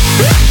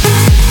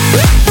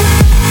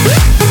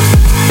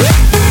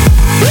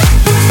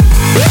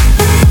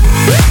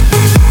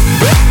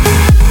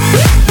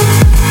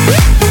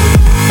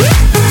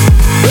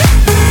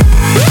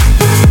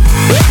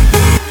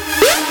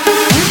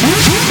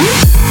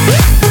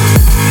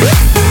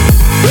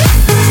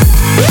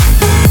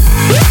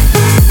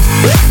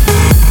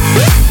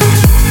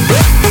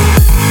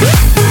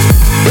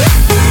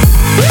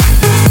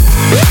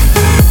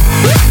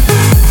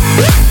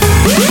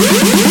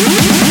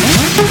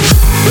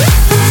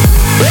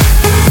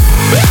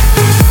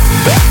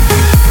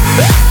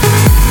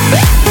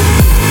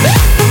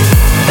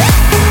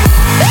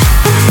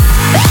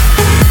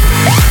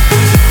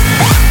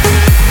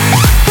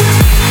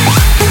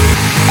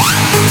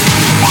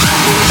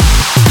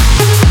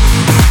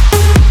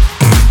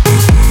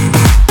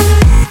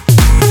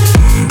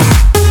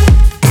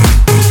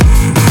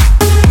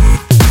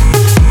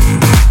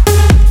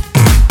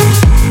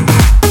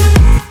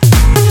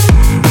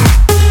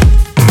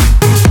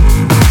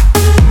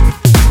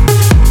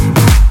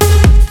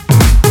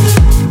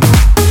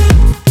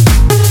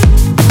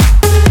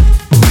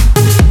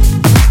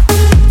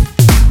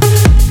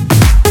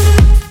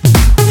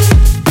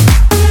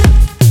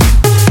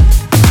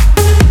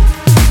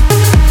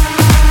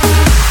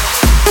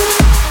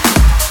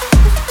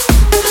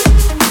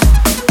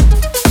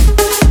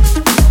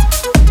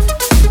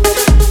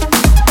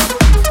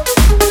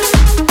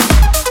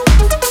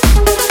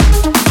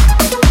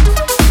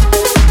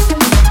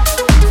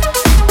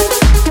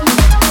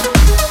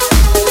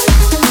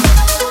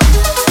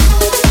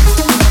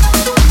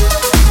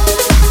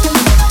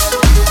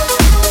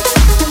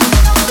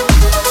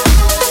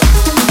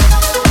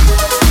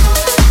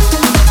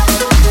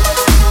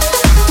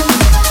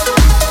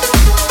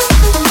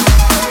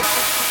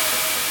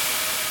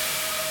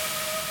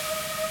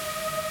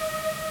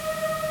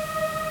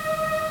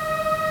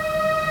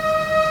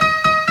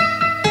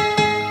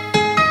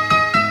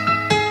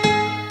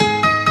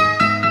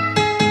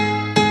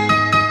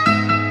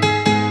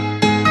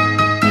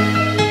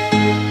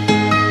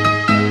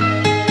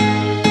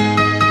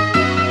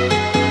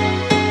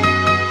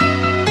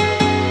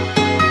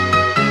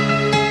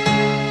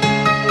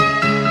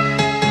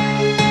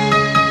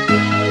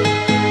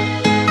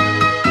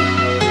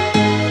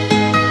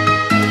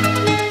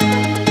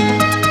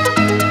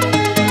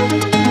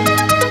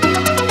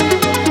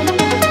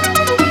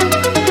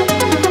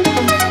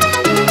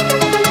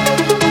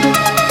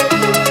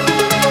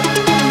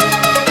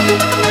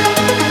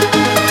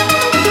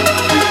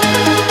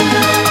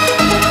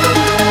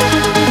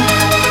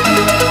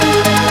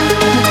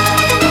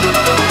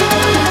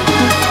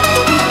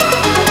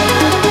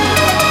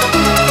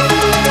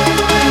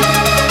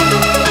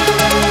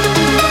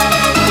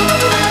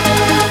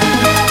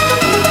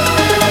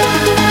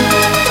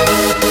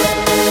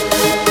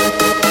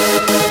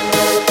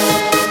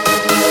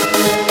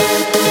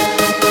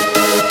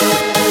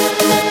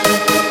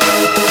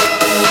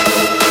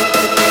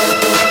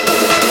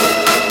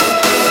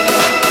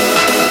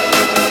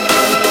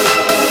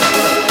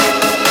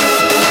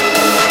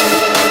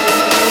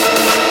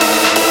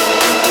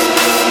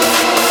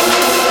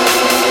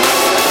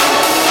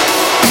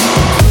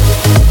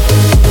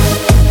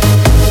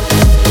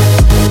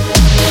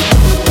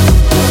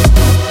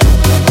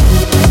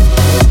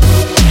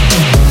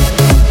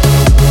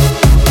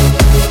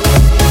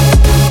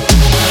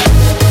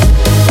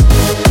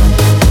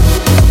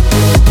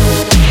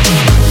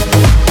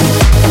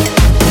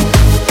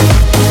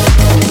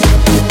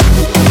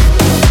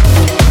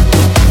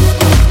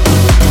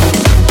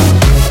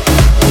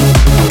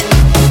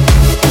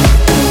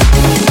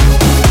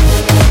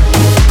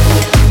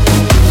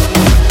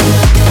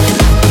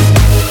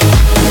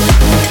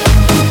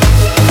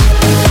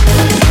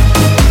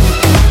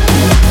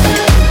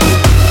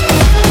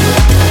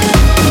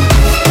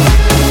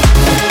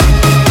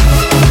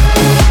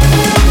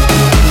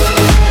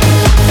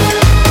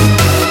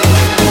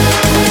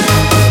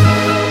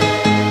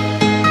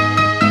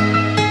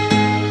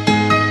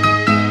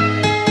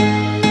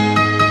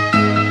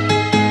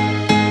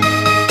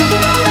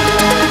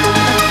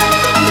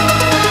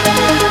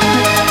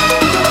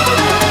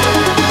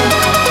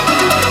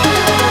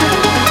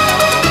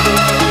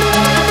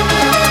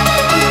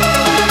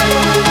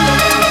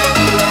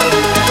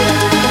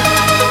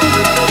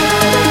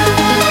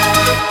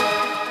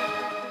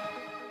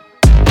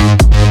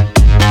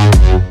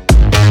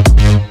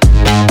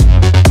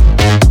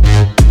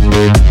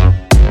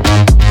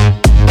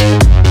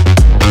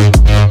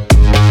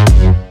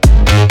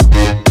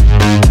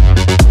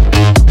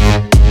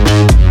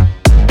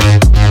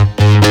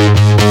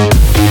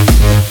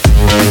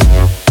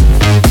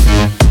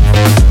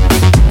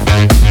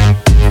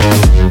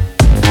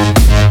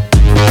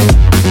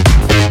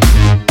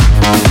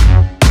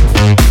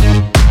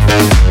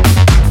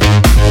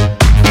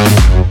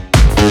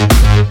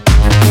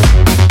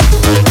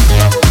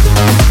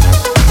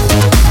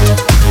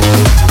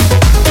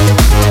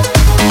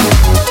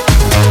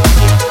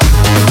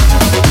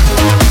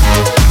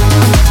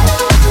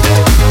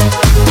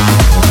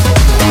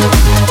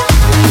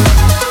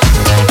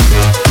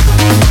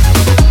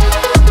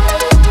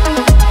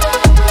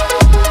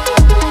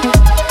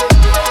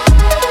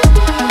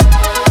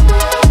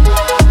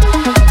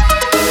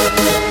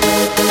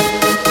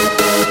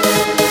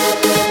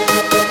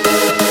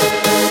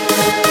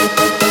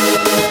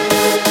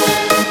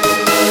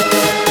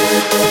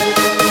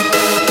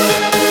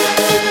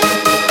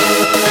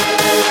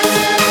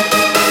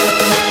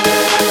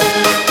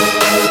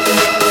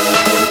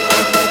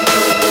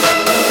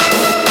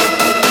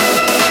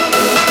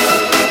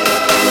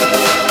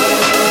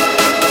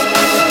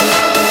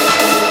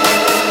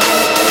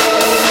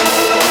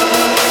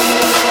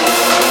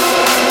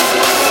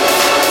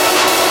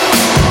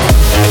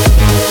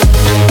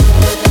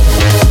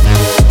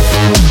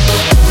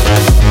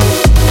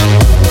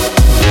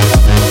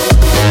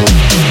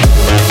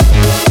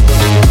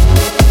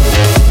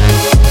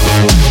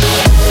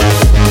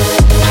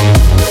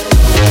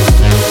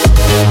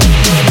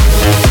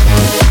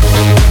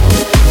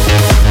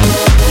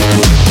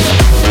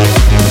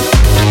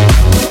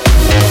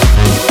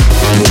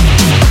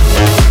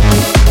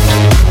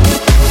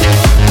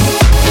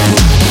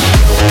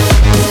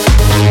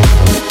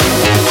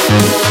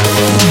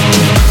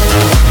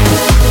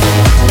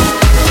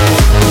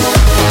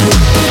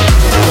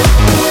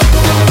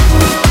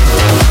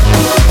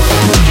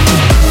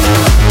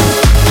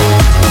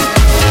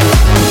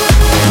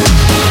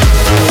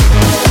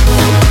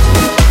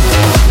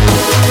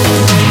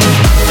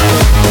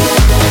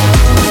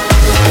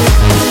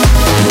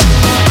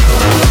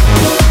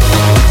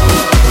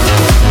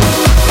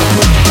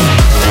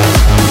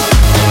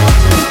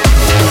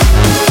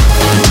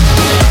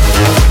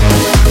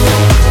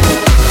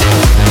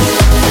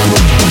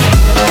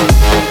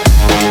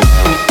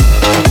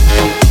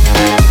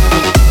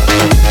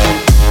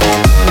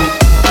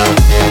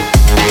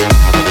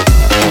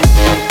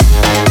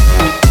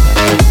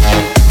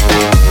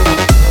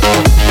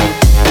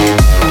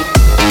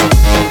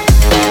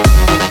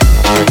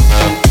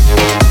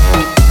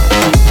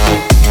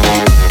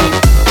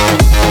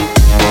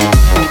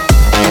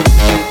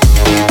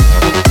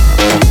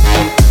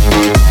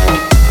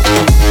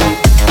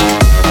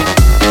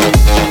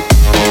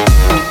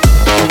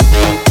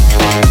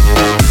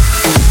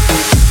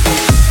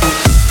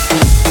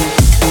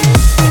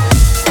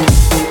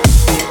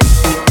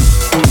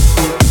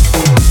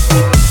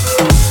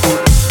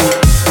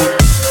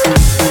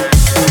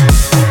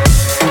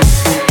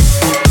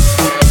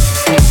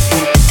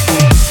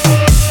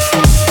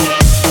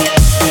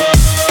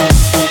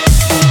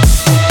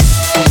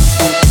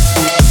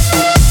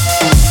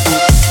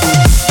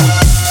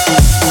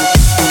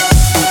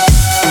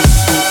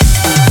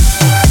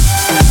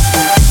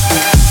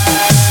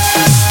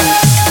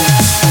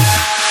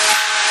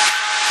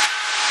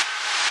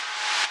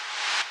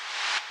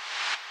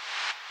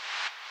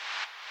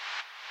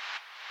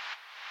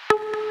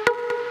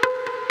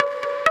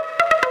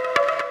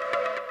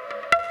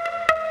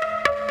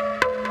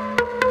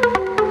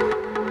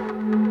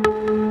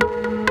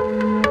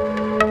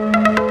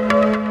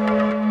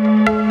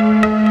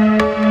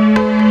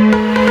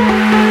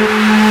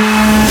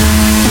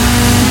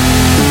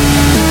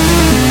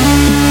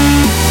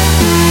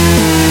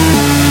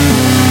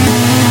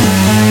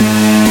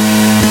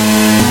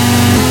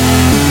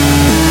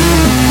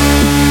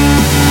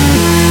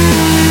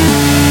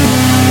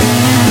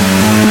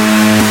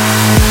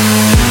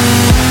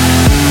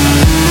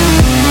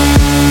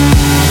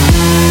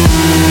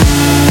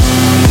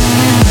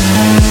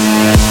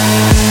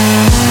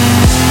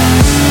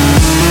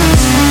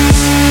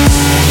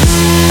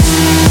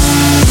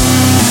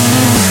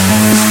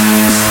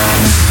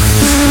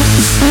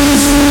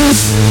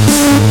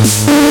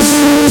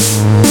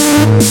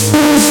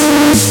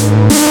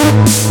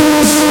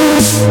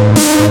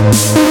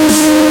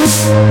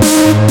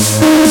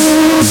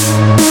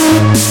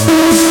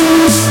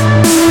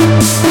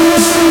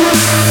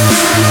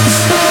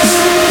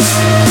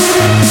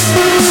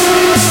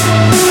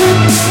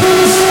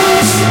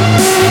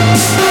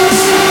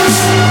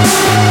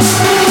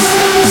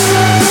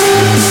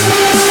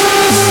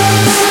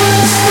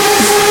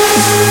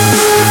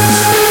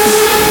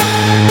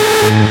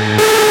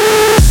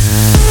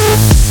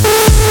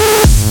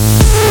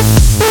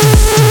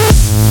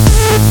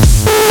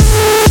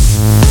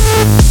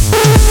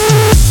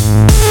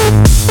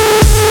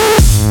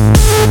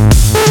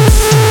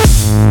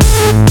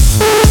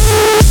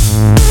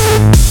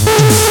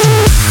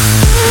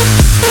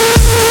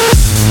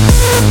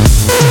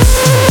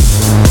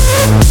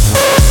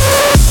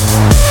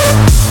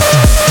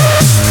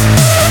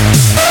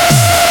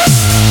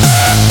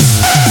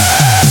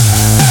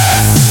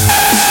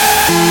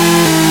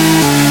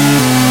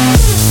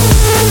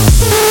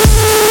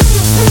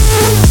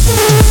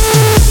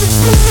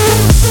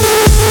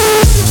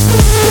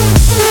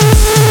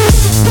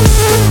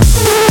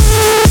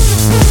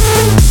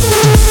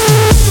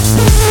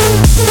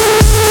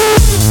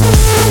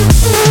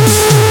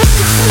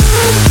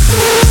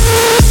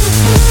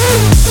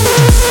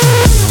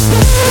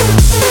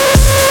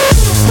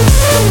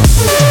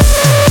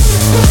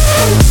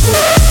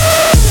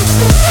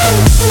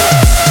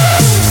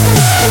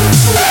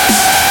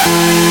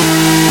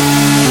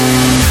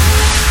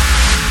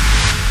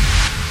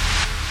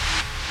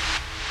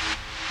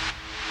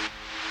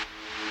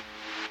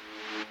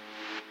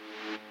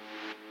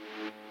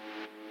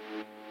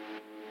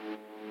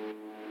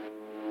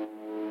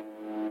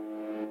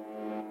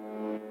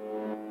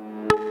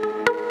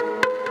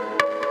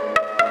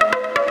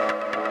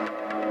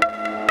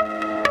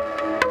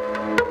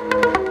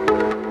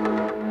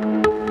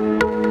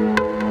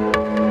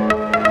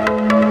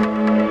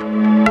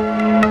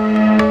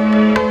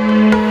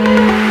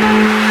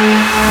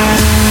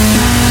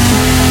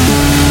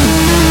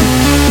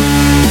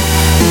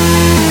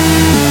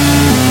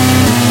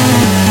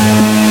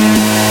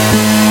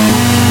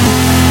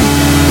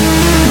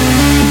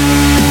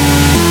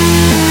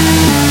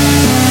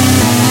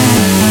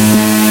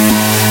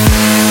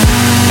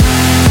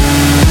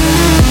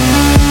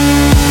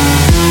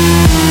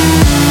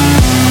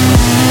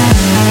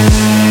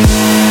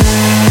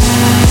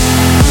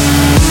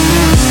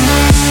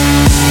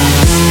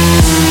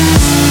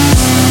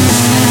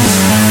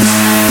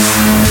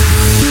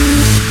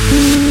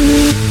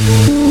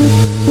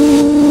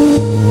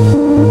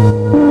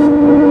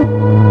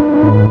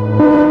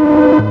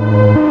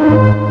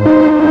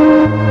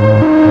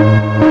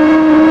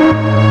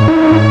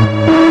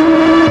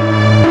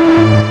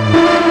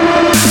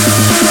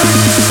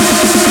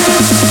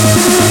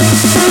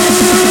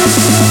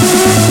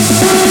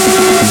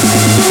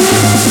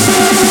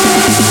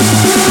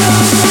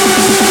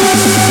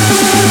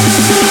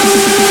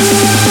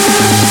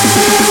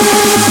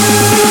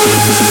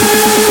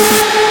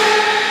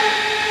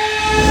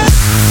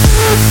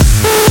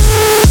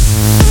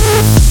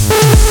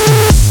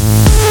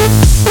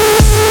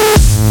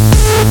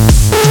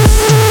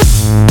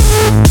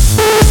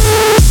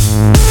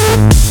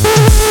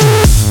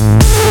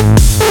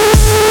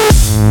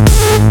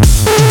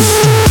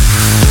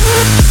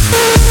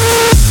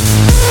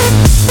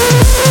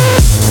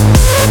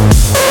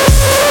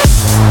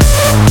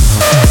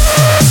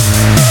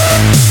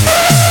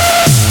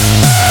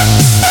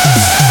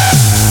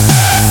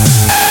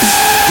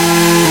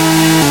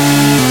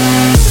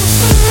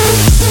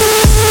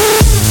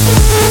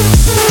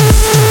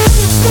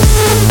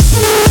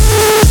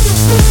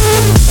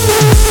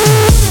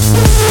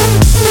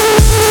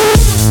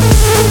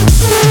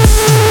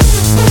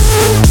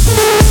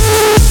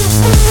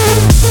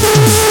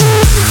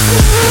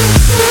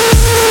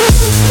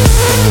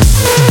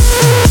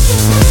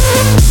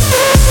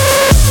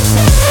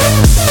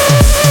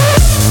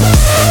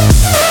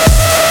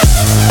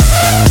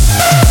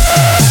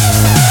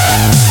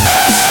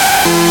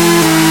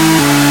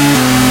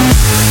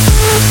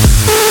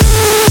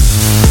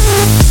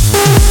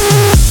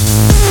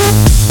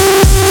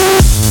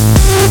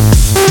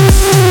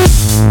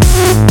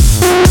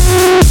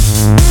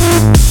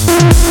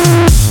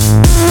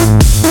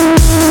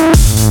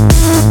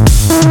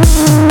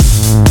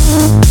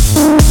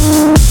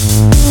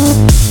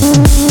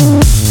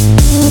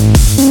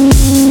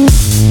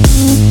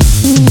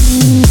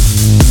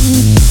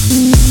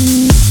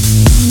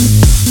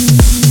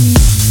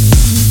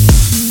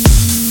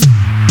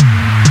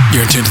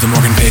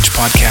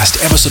 Podcast,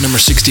 episode number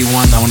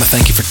 61. I want to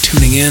thank you for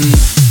tuning in.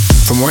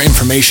 For more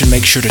information,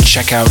 make sure to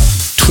check out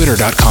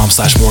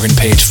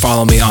twitter.com/MorganPage.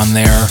 Follow me on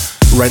there,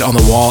 right on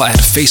the wall at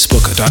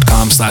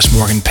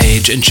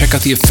facebook.com/MorganPage, and check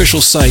out the official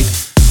site,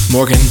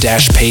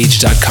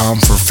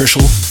 morgan-page.com, for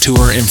official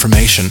tour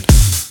information.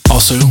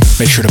 Also,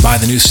 make sure to buy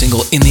the new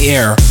single In the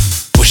Air,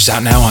 which is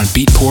out now on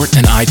Beatport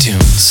and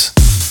iTunes.